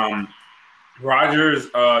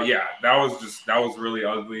 Rodgers, that was really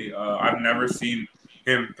ugly. I've never seen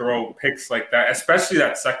him throw picks like that, especially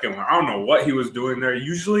that second one. I don't know what he was doing there.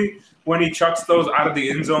 Usually when he chucks those out of the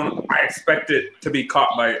end zone, I expect it to be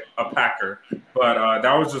caught by a Packer. But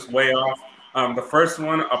that was just way off. The first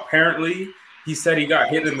one, apparently, he said he got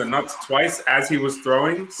hit in the nuts twice as he was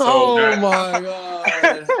throwing. My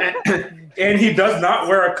God. And he does not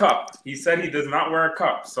wear a cup. He said he does not wear a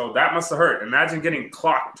cup. So that must have hurt. Imagine getting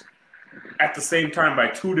clocked at the same time by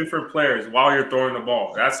two different players while you're throwing the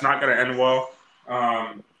ball. That's not going to end well.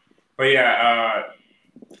 But yeah,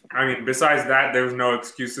 I mean, besides that, there was no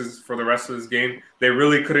excuses for the rest of this game. They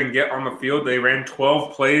really couldn't get on the field. They ran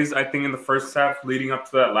 12 plays, I think, in the first half leading up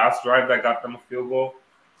to that last drive that got them a field goal.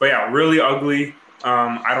 But yeah, really ugly.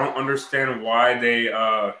 I don't understand why they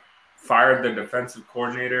fired the defensive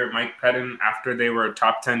coordinator, Mike Pettin, after they were a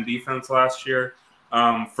top 10 defense last year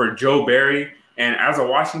for Joe Barry. And as a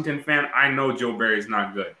Washington fan, I know Joe Barry's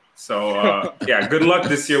not good. So, yeah, good luck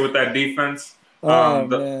this year with that defense.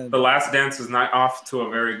 The Last Dance is not off to a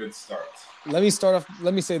very good start. Let me start off.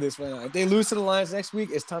 Let me say this right now. If they lose to the Lions next week,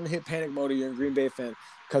 it's time to hit panic mode. You're a Green Bay fan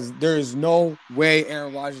because there is no way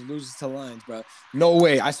Aaron Rodgers loses to the Lions, bro. No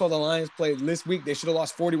way. I saw the Lions play this week. They should have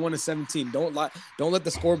lost 41-17. Don't lie. Don't let the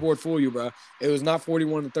scoreboard fool you, bro. It was not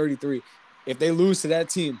 41-33. If they lose to that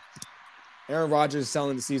team, Aaron Rodgers is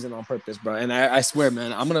selling the season on purpose, bro. And I swear,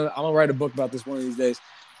 man, I'm gonna write a book about this one of these days.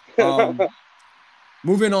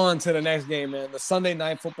 Moving on to the next game, man. The Sunday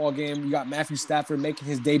night football game. You got Matthew Stafford making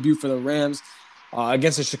his debut for the Rams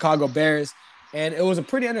against the Chicago Bears. And it was a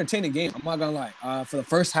pretty entertaining game. I'm not going to lie. For the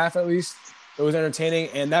first half, at least, it was entertaining.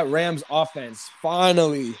 And that Rams offense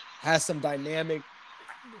finally has some dynamic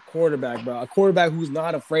quarterback, bro. A quarterback who's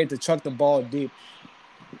not afraid to chuck the ball deep.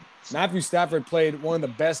 Matthew Stafford played one of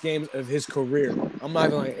the best games of his career. I'm not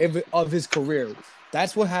going to lie, of his career.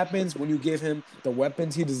 That's what happens when you give him the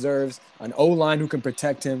weapons he deserves, an O-line who can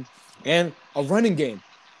protect him, and a running game.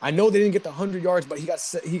 I know they didn't get the 100 yards, but he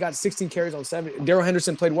got 16 carries on 7. Darrell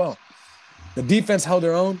Henderson played well. The defense held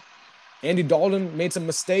their own. Andy Dalton made some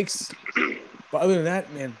mistakes. But other than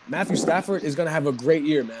that, man, Matthew Stafford is going to have a great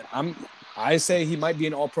year, man. I say he might be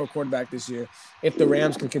an all-pro quarterback this year if the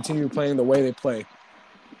Rams can continue playing the way they play.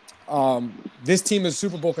 This team is a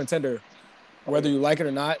Super Bowl contender, whether you like it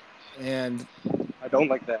or not. And I don't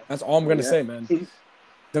like that. That's all I'm going to say, man.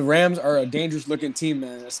 The Rams are a dangerous-looking team,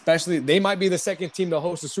 man. Especially, they might be the second team to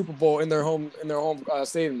host a Super Bowl in their home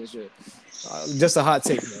stadium this year. Just a hot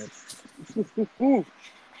take, man. You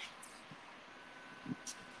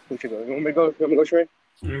want me to go, Shrey?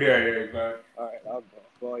 Yeah. All right, I'll go.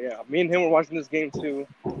 Well, yeah, me and him were watching this game too,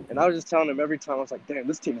 and I was just telling him every time, I was like, damn,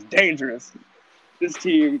 this team is dangerous. This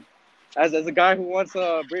team, as a guy who wants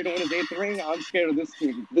Brady to win his 8th ring, I'm scared of this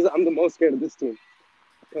team. I'm the most scared of this team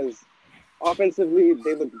because offensively,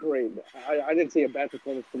 they look great. I didn't see a bad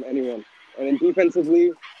performance from anyone. And then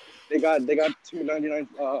defensively, they got two Madden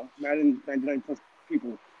 99 plus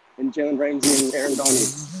people in Jalen Ramsey and Aaron Donald.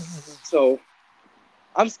 So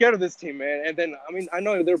I'm scared of this team, man. And then, I mean, I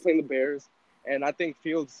know they were playing the Bears, and I think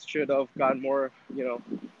Fields should have gotten more,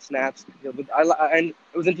 snaps. And it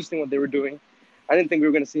was interesting what they were doing. I didn't think we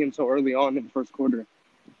were going to see him so early on in the first quarter,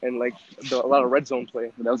 and a lot of red zone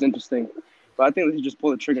play. That was interesting. But I think that he just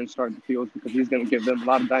pull the trigger and start the Fields because he's going to give them a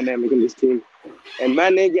lot of dynamic in this team. And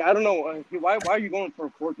Matt Nagy, I don't know why are you going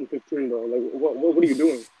for 4th and 15, bro? Like what are you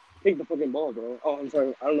doing? Take the fucking ball, bro. Oh, I'm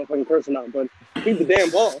sorry. I don't know if I can curse or not, but take the damn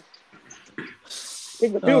ball.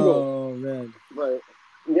 Take the field goal. Oh man. But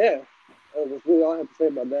yeah, that's really all I have to say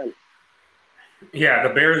about that. Yeah,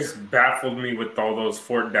 the Bears baffled me with all those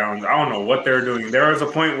 4th downs. I don't know what they're doing. There was a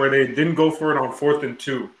point where they didn't go for it on 4th and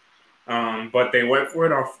 2. But they went for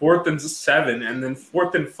it on 4th and 7, and then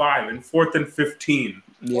 4th and 5, and 4th and 15.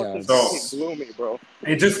 Yeah, so blew me, bro.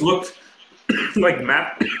 It just looked like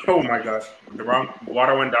Matt. Oh my gosh, the wrong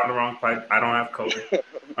water went down the wrong pipe. I don't have COVID.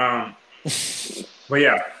 But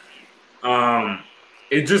yeah, I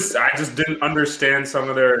just didn't understand some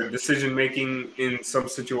of their decision making in some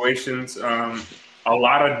situations. A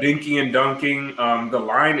lot of dinking and dunking. The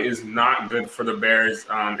line is not good for the Bears,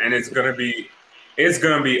 and it's gonna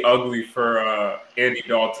be ugly for Andy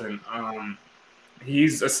Dalton.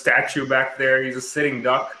 He's a statue back there. He's a sitting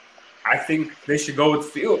duck. I think they should go with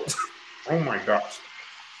Fields. Oh my gosh,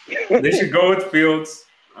 they should go with Fields.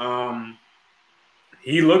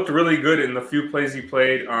 He looked really good in the few plays he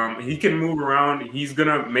played. He can move around. He's going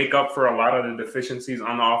to make up for a lot of the deficiencies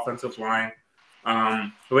on the offensive line.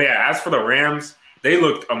 But yeah, as for the Rams, they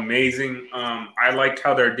looked amazing. I liked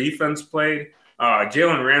how their defense played.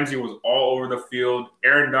 Jalen Ramsey was all over the field.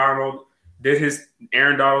 Aaron Donald did his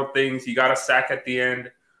Aaron Donald things. He got a sack at the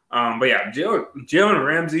end. But yeah, Jalen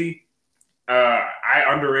Ramsey, I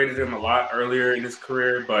underrated him a lot earlier in his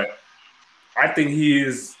career, but I think he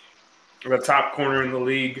is the top corner in the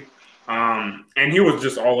league. And he was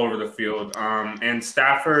just all over the field. And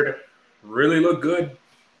Stafford really looked good.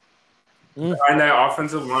 behind that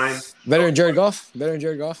offensive line. Better than Jared Goff.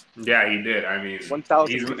 Yeah, he did. I mean,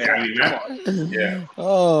 1,000%. yeah.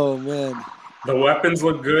 Oh man. The weapons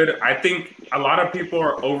look good. I think a lot of people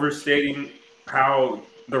are overstating how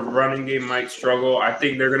the running game might struggle. I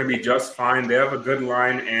think they're going to be just fine. They have a good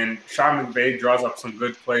line, and Sean McVay draws up some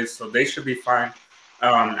good plays, so they should be fine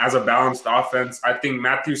as a balanced offense. I think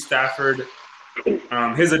Matthew Stafford,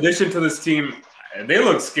 his addition to this team, they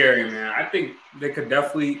look scary, man. I think they could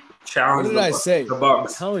definitely challenge What did I say? the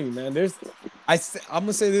Bucks. I'm telling you, man. I'm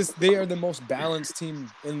gonna say this. They are the most balanced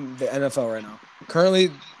team in the NFL right now.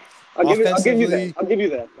 Currently, I'll give you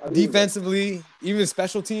that. defensively, even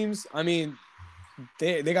special teams. I mean,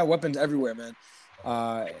 they got weapons everywhere, man.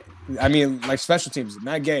 I mean, like special teams.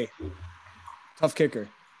 Matt Gay, tough kicker.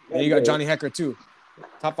 And you got Johnny Hecker too,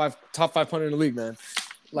 top five punter in the league, man.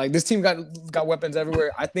 Like this team got weapons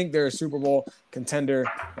everywhere. I think they're a Super Bowl contender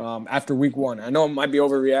after week 1. I know it might be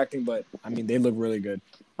overreacting, but I mean they look really good.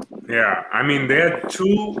 Yeah, I mean they had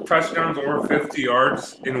 2 touchdowns over 50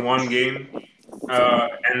 yards in one game.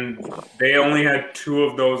 And they only had 2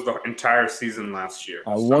 of those the entire season last year.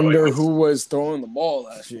 I wonder who was throwing the ball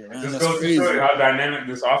last year. Man. This goes to show you how dynamic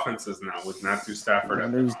this offense is now with Matthew Stafford.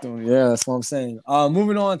 Yeah, that's what I'm saying.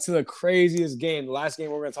 Moving on to the craziest game, the last game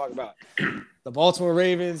we're going to talk about. The Baltimore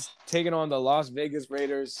Ravens taking on the Las Vegas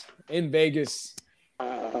Raiders in Vegas.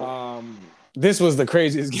 This was the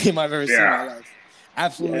craziest game I've ever seen in my life.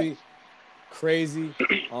 Absolutely crazy.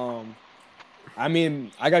 I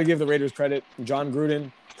mean, I got to give the Raiders credit. John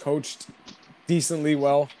Gruden coached decently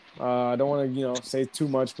well. I don't want to, say too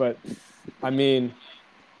much, but I mean,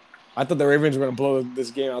 I thought the Ravens were going to blow this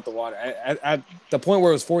game out the water. At the point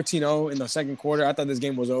where it was 14-0 in the second quarter, I thought this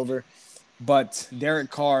game was over. But Derek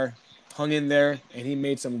Carr hung in there, and he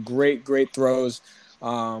made some great, great throws.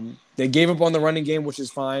 They gave up on the running game, which is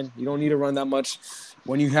fine. You don't need to run that much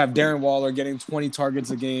when you have Darren Waller getting 20 targets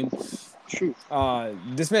a game.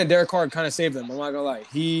 This man, Derek Carr, kind of saved them. I'm not going to lie.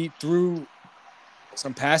 He threw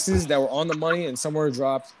some passes that were on the money and some were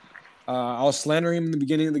dropped. I was slandering him in the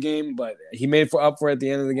beginning of the game, but he made up for it at the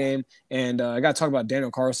end of the game. And I got to talk about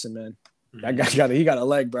Daniel Carlson, man. That guy he got a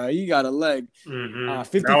leg, bro. He got a leg. 55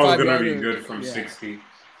 that was going to be good from 60.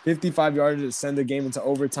 55 yards to send the game into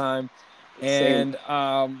overtime. And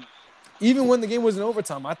even when the game was in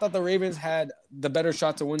overtime, I thought the Ravens had the better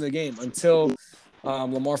shot to win the game until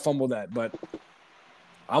Lamar fumbled that. But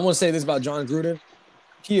I want to say this about John Gruden.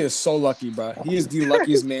 He is so lucky, bro. He is the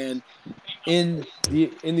luckiest man in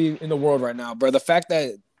the world right now, bro. The fact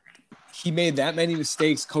that he made that many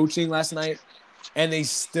mistakes coaching last night and they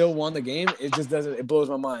still won the game, it blows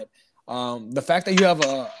my mind. The fact that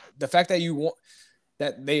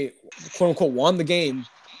they quote unquote won the game,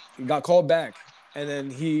 got called back, and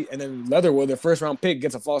then Leatherwood, their first round pick,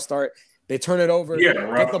 gets a false start. They turn it over, get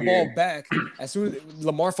the ball back. As soon as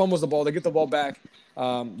Lamar fumbles the ball, they get the ball back.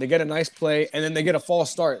 They get a nice play, and then they get a false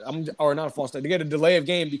start. Or not a false start. They get a delay of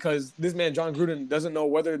game because this man, John Gruden, doesn't know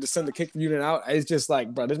whether to send the kick unit out. It's just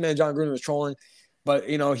like, bro, this man, John Gruden, is trolling. But,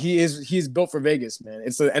 he's built for Vegas, man.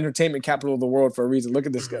 It's the entertainment capital of the world for a reason. Look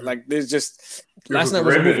at this guy. Like, there's just – last night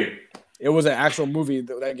was a movie. It was an actual movie,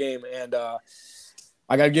 that game. And I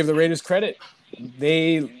got to give the Raiders credit.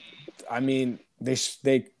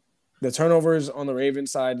 The turnovers on the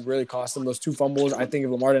Ravens side really cost them those 2 fumbles. I think if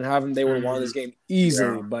Lamar didn't have them, they would have won this game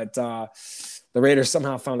easily. Yeah. But the Raiders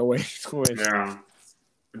somehow found a way to win. Yeah.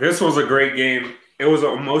 This was a great game. It was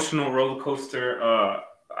an emotional roller coaster.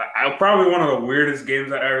 Probably one of the weirdest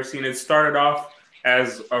games I've ever seen. It started off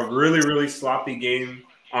as a really, really sloppy game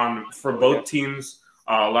for both teams.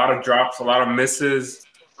 A lot of drops, a lot of misses,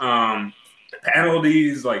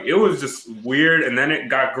 penalties. Like, it was just weird, and then it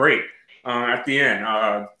got great at the end.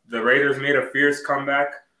 The Raiders made a fierce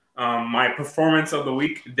comeback. My performance of the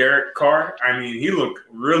week, Derek Carr. I mean, he looked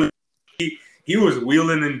really – he was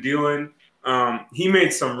wheeling and dealing. He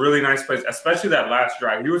made some really nice plays, especially that last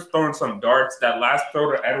drive. He was throwing some darts. That last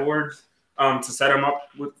throw to Edwards to set him up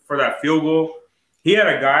for that field goal. He had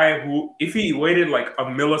a guy who, if he waited like a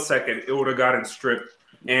millisecond, it would have gotten stripped.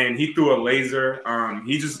 And he threw a laser.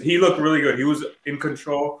 He looked really good. He was in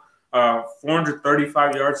control.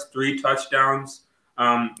 435 yards, 3 touchdowns.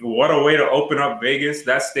 What a way to open up Vegas.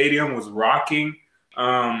 That stadium was rocking.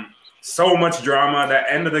 So much drama. That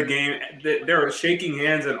end of the game, they were shaking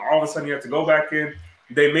hands, and all of a sudden you have to go back in.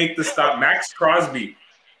 They make the stop. Max Crosby,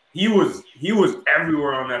 he was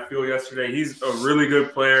everywhere on that field yesterday. He's a really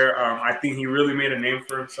good player. I think he really made a name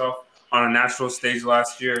for himself on a national stage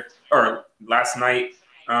last night.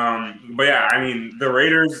 But yeah, I mean, the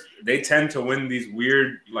Raiders, they tend to win these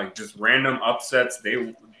weird, like, just random upsets.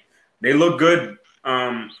 They look good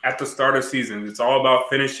at the start of season. It's all about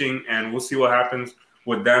finishing, and we'll see what happens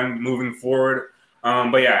with them moving forward.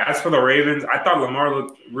 But yeah, as for the Ravens, I thought Lamar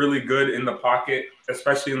looked really good in the pocket,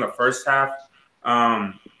 especially in the first half.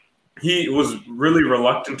 He was really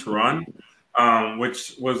reluctant to run,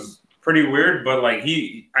 which was pretty weird. But like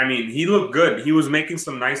he looked good. He was making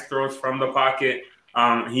some nice throws from the pocket.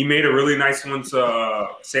 He made a really nice one to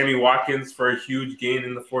Sammy Watkins for a huge gain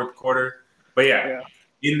in the fourth quarter. But yeah.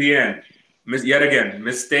 In the end, yet again,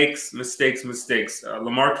 mistakes.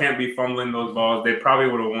 Lamar can't be fumbling those balls. They probably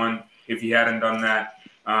would have won if he hadn't done that.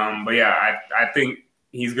 But yeah, I think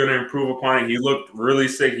he's going to improve upon it. He looked really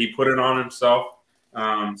sick. He put it on himself.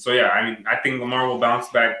 So yeah, I think Lamar will bounce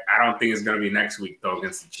back. I don't think it's going to be next week though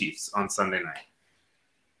against the Chiefs on Sunday night.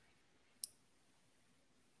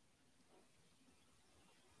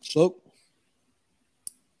 Slope.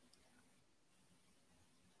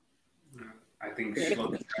 I think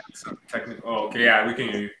Slope is technical. Oh, okay, yeah, we can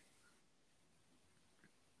hear you.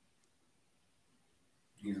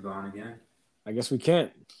 He's gone again. I guess we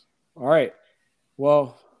can't. All right.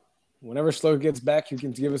 Well, whenever Slope gets back, you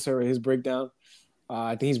can give us his breakdown.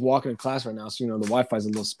 I think he's walking in class right now, so the Wi-Fi is a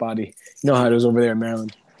little spotty. You know how it is over there in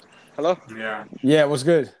Maryland. Hello? Yeah. Yeah, what's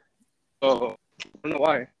good? Oh, I don't know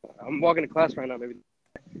why. I'm walking to class right now, maybe.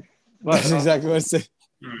 But, that's exactly what I said.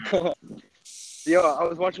 Yo, I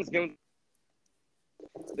was watching this game.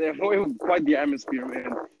 It was quite the atmosphere,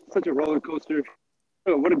 man. Such a roller coaster.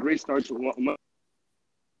 What a great start to a month.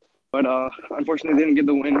 But unfortunately, they didn't get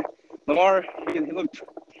the win. Lamar, he looked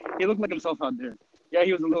like himself out there. Yeah,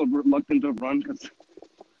 he was a little reluctant to run because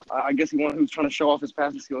I guess he was trying to show off his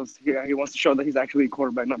passing skills. Yeah, he wants to show that he's actually a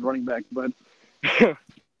quarterback, not running back. But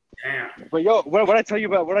but yo, what I tell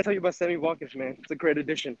you about Sammy Watkins, man? It's a great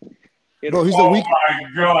addition. Bro, he's my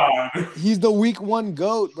God. He's the week 1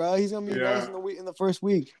 GOAT, bro. He's gonna be nice in the first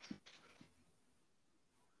week.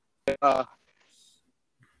 A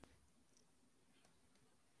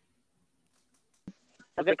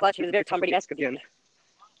bit clutch. He was a bit Tom Brady-esque again,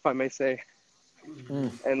 if I may say.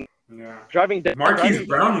 And driving Marquise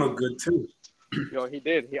Brown looked good too. Yo, he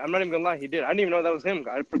did. I'm not even gonna lie, he did. I didn't even know that was him.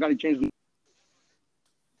 I forgot he changed.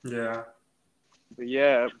 Yeah. But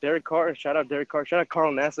yeah, Derek Carr. Shout out Derek Carr. Shout out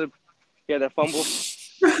Carl Nassib. Yeah, that fumble.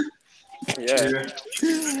 Yeah.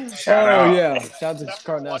 Shout out. Yeah. Shout out to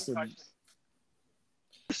Carl Nassib.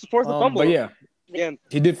 Forced the fumble. But yeah, again.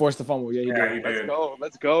 He did force the fumble. Yeah, he did.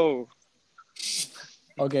 Let's go.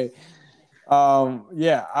 Okay.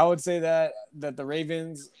 I would say that the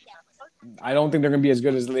Ravens, I don't think they're going to be as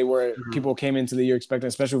good as they were. People came into the year expecting,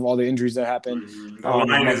 especially with all the injuries that happened. The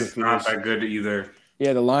line is not that good either.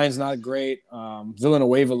 Yeah, the line's not great.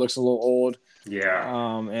 Villanueva looks a little old. Yeah. I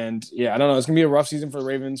don't know. It's going to be a rough season for the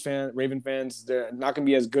Raven fans. They're not going to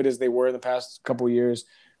be as good as they were in the past couple of years.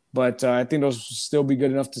 But I think they'll still be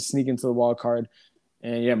good enough to sneak into the wild card.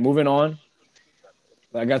 And, yeah, moving on.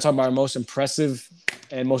 I got to talk about our most impressive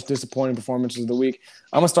and most disappointing performances of the week.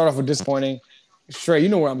 I'm going to start off with disappointing. Shrey, you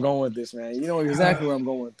know where I'm going with this, man. You know exactly where I'm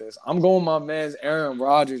going with this. I'm going with my man's Aaron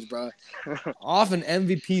Rodgers, bro. Off an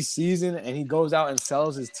MVP season, and he goes out and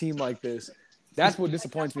sells his team like this. That's what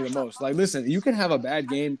disappoints me the most. Like, listen, you can have a bad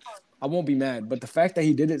game. I won't be mad. But the fact that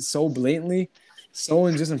he did it so blatantly,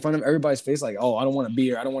 just in front of everybody's face, like, oh, I don't want to be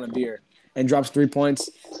here, and drops 3 points.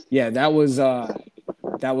 Yeah, that was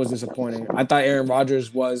disappointing. I thought Aaron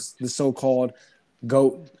Rodgers was the so-called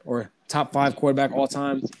GOAT or top 5 quarterback all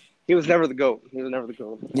time. He was never the GOAT.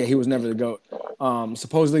 Yeah, he was never the GOAT.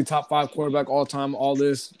 Supposedly top 5 quarterback all time, all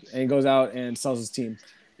this, and he goes out and sells his team.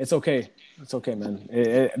 It's okay. It's okay,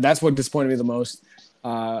 man. That's what disappointed me the most.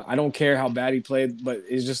 I don't care how bad he played, but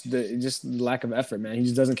it's just the lack of effort, man. He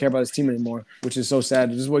just doesn't care about his team anymore, which is so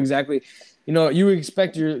sad. This is what exactly, you would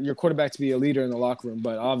expect your quarterback to be a leader in the locker room,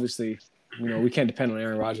 but obviously, we can't depend on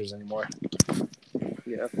Aaron Rodgers anymore.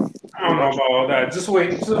 Yeah. I don't know about all that. Just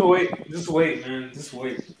wait, man. Just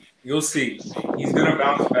wait. You'll see. He's going to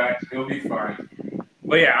bounce back. He'll be fine.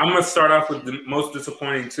 But yeah, I'm going to start off with the most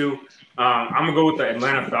disappointing too. I'm going to go with the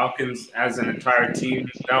Atlanta Falcons as an entire team.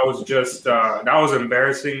 That was just that was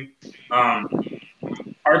embarrassing.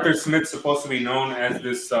 Arthur Smith's supposed to be known as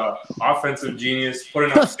this offensive genius,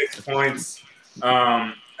 putting up 6 points.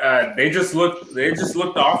 They just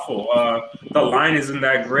looked awful. The line isn't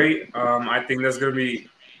that great. I think that's going to be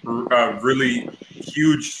a really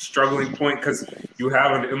huge struggling point because you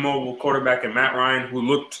have an immobile quarterback in Matt Ryan who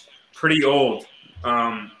looked pretty old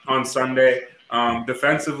on Sunday.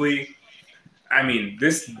 Defensively, I mean,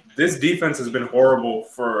 this defense has been horrible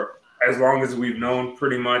for as long as we've known,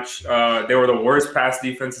 pretty much. They were the worst pass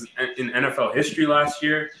defenses in NFL history last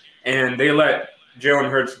year, and they let Jalen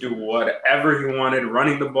Hurts do whatever he wanted,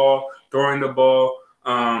 running the ball, throwing the ball.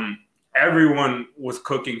 Everyone was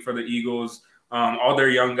cooking for the Eagles. All their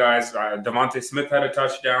young guys. Devontae Smith had a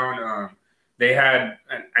touchdown.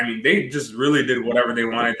 They just really did whatever they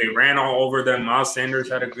wanted. They ran all over them. Miles Sanders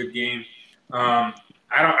had a good game.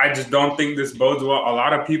 I just don't think this bodes well. A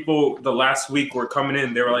lot of people the last week were coming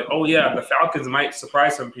in. They were like, "Oh yeah, the Falcons might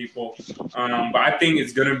surprise some people," but I think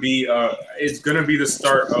it's gonna be the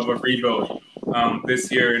start of a rebuild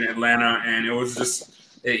this year in Atlanta. And it was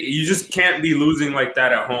you just can't be losing like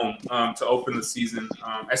that at home to open the season,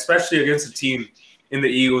 especially against a team in the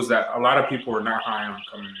Eagles that a lot of people were not high on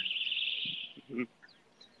coming in.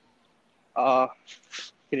 Can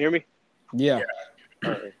you hear me? Yeah.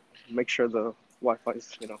 All right. Make sure the Wi-Fi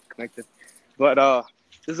is connected. But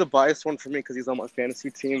this is a biased one for me because he's on my fantasy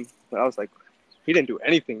team. But I was like, he didn't do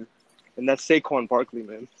anything, and that's Saquon Barkley,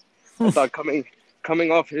 man. I thought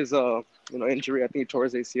coming off his injury, I think he tore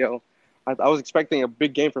his ACL. I was expecting a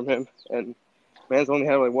big game from him, and man's only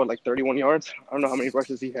had like 31 yards. I don't know how many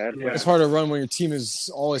rushes he had. Yeah. It's hard to run when your team is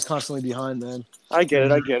always constantly behind, man. I get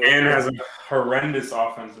it. And has a horrendous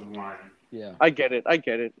offensive line. Yeah. I get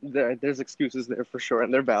it. There's excuses there for sure,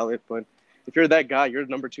 and they're valid. But if you're that guy, you're the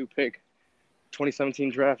number 2 pick,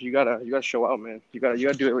 2017 draft. You gotta show out, man. You gotta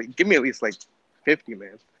do it. Give me at least like 50,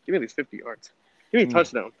 man. Give me at least 50 yards. Give me a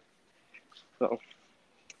touchdown. So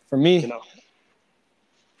for me,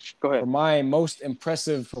 go ahead. For my most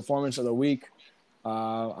impressive performance of the week,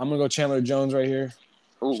 I'm gonna go Chandler Jones right here.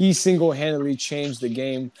 Ooh. He single-handedly changed the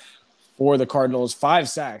game for the Cardinals. 5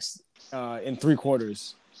 sacks in 3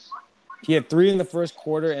 quarters. He had 3 in the first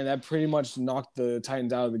quarter, and that pretty much knocked the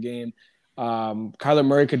Titans out of the game. Kyler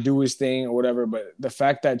Murray could do his thing or whatever, but the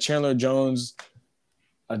fact that Chandler Jones,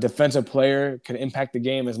 a defensive player, could impact the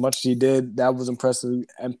game as much as he did, that was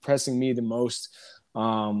impressing me the most.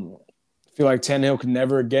 I feel like Tannehill could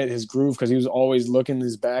never get his groove because he was always looking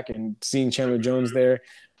his back and seeing Chandler Jones there.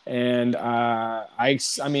 And I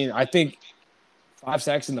think 5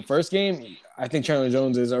 sacks in the first game, I think Chandler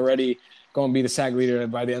Jones is already going to be the sack leader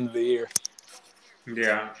by the end of the year.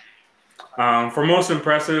 Yeah. For most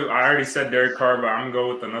impressive, I already said Derek Carr, but I'm going to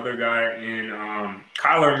go with another guy in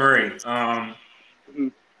Kyler Murray.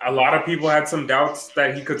 A lot of people had some doubts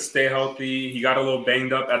that he could stay healthy. He got a little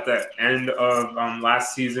banged up at the end of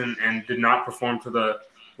last season and did not perform to the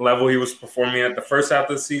level he was performing at the first half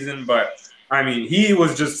of the season. But, I mean,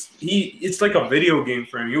 it's like a video game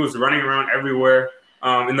for him. He was running around everywhere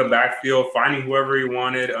in the backfield, finding whoever he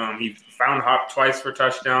wanted. He found Hop twice for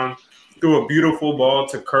touchdown, threw a beautiful ball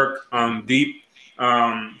to Kirk deep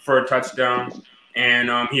for a touchdown.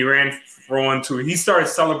 And he ran for 1-2. He started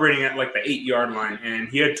celebrating at like the 8-yard line, and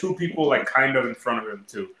he had 2 people like kind of in front of him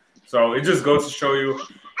too. So it just goes to show you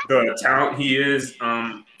the talent he is.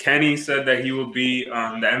 Kenny said that he will be the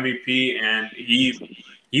MVP, and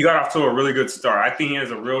he got off to a really good start. I think he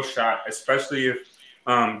has a real shot, especially if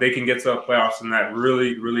they can get to the playoffs in that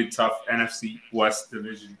really, really tough NFC West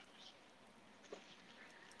division.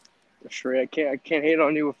 Sure, I can't hate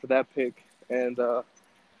on you for that pick, and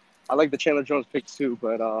I like the Chandler Jones pick too.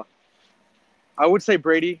 But I would say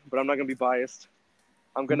Brady, but I'm not gonna be biased.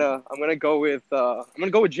 I'm gonna go with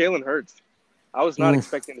Jalen Hurts. I was not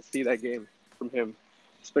expecting to see that game from him,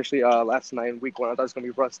 especially last night in Week 1. I thought it was gonna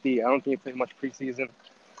be rusty. I don't think he played much preseason,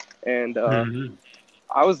 and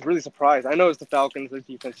I was really surprised. I know it's the Falcons; their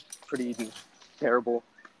defense is pretty terrible,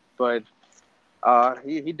 but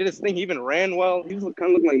he did his thing. He even ran well. He was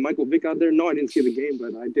kind of looking like Michael Vick out there. No, I didn't see the game,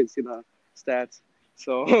 but I did see the stats.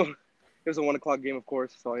 So it was a 1:00 game, of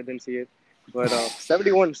course, so I didn't see it. But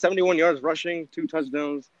 71 yards rushing, 2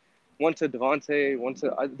 touchdowns, one to Devontae, one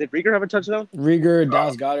to did Rieger have a touchdown? Rieger,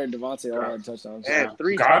 Dallas Goedert, Devontae all had touchdowns. And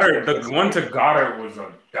 3 Goddard, touchdowns. the one to Goddard was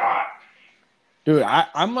a dot. Dude,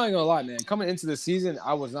 I'm not gonna lie, man. Coming into the season,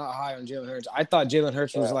 I was not high on Jalen Hurts. I thought Jalen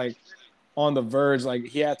Hurts was like on the verge, like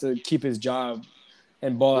he had to keep his job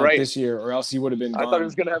and ball out this year, or else he would have been gone. I thought he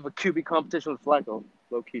was gonna have a QB competition with Flacco,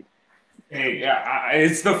 low key. Hey, yeah,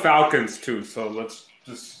 it's the Falcons too, so let's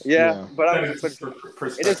just but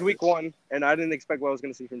it is Week 1, and I didn't expect what I was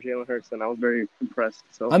gonna see from Jalen Hurts, and I was very impressed.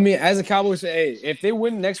 So I mean, as a Cowboys fan, hey, if they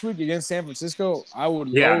win next week against San Francisco, I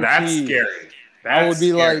would that's scary. I would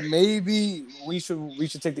be like, maybe we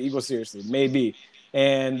should take the Eagles seriously, maybe.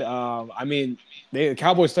 And I mean, the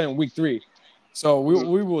Cowboys play in Week 3, so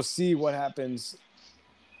we will see what happens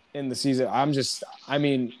in the season.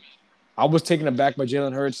 I was taken aback by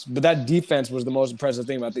Jalen Hurts, but that defense was the most impressive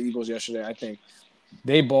thing about the Eagles yesterday. I think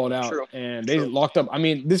they balled out and they locked up. I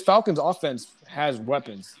mean, this Falcons offense has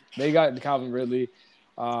weapons. They got Calvin Ridley,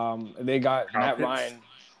 they got Matt Ryan,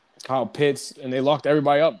 Kyle Pitts, and they locked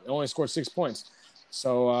everybody up. They only scored 6 points.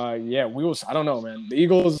 So yeah, we will. I don't know, man. The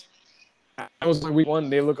Eagles. That was like week 1.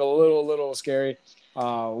 They look a little scary.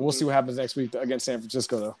 We'll see what happens next week against San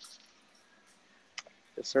Francisco, though.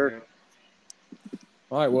 Yes, sir.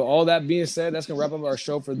 All right. Well, all that being said, that's gonna wrap up our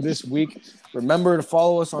show for this week. Remember to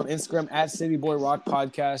follow us on Instagram at City Boy Rock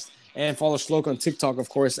Podcast and follow Shloke on TikTok, of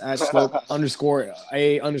course, at Shloke_A_Cola.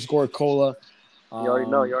 You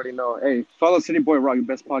already know. Hey, follow City Boy Rock, the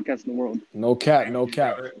best podcast in the world. No cap.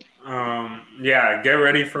 Yeah, get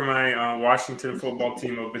ready for my Washington football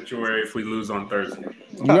team obituary if we lose on Thursday.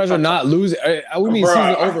 You guys are not losing. We mean Bruh.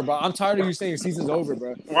 season over, bro. I'm tired of you saying season's over,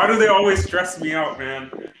 bro. Why do they always stress me out,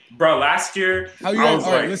 man? Bro, last year, How you guys?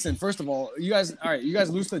 All right, listen. First of all, you guys. All right, you guys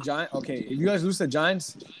lose to the Giants. Okay, if you guys lose to the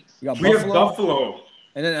Giants, you got we Buffalo, have Buffalo.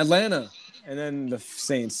 and then Atlanta, and then the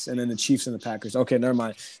Saints, and then the Chiefs and the Packers. Okay, never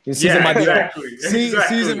mind. The season might be over.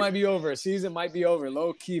 Season might be over. Season might be over.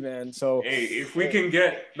 Low key, man. So hey, if we can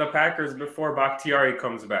get the Packers before Bakhtiari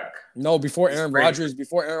comes back. No, before Aaron Rodgers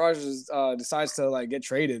decides to like get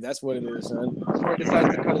traded. That's what it is, man. Before he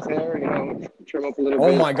decides to cut his hair, trim up a little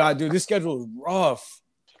bit. Oh my God, dude, this schedule is rough.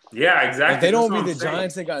 Yeah, exactly. If they don't beat the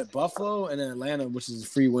Giants, they got Buffalo and then Atlanta, which is a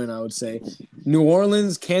free win, I would say. New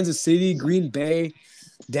Orleans, Kansas City, Green Bay,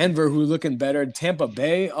 Denver, who's looking better. Tampa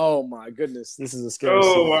Bay. Oh my goodness, this is a scary.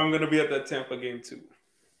 Oh, I'm gonna be at that Tampa game too.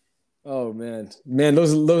 Oh man,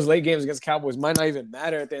 those late games against Cowboys might not even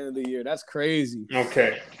matter at the end of the year. That's crazy.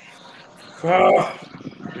 Okay. Oh,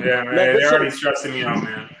 yeah, man, they're already stressing me out,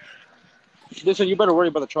 man. Listen, you better worry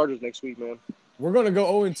about the Chargers next week, man. We're gonna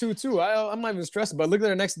go 0-2 too. I'm not even stressed, but look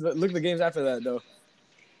at the games after that though.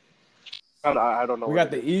 I don't know. We got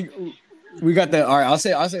the Eagles. We got the all right. I'll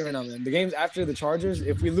say right now, man. The games after the Chargers,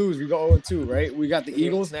 if we lose, we go 0-2, right? We got the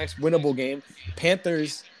Eagles next, winnable game.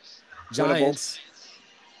 Panthers, Giants.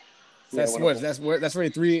 That's already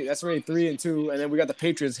 3-2, and then we got the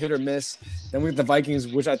Patriots, hit or miss. Then we got the Vikings,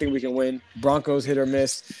 which I think we can win. Broncos, hit or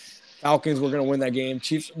miss. Falcons, we're gonna win that game.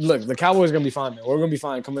 Chiefs, look, the Cowboys are gonna be fine, man. We're gonna be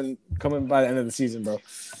fine coming by the end of the season, bro.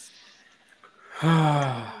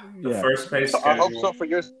 The first pace. I hope so for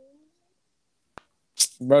yours.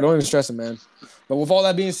 Bro, don't even stress it, man. But with all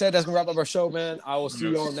that being said, that's gonna wrap up our show, man. I will see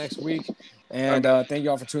you all next week, and thank you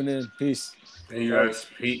all for tuning in. Peace. Thank you guys.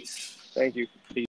 Peace. Thank you. Peace.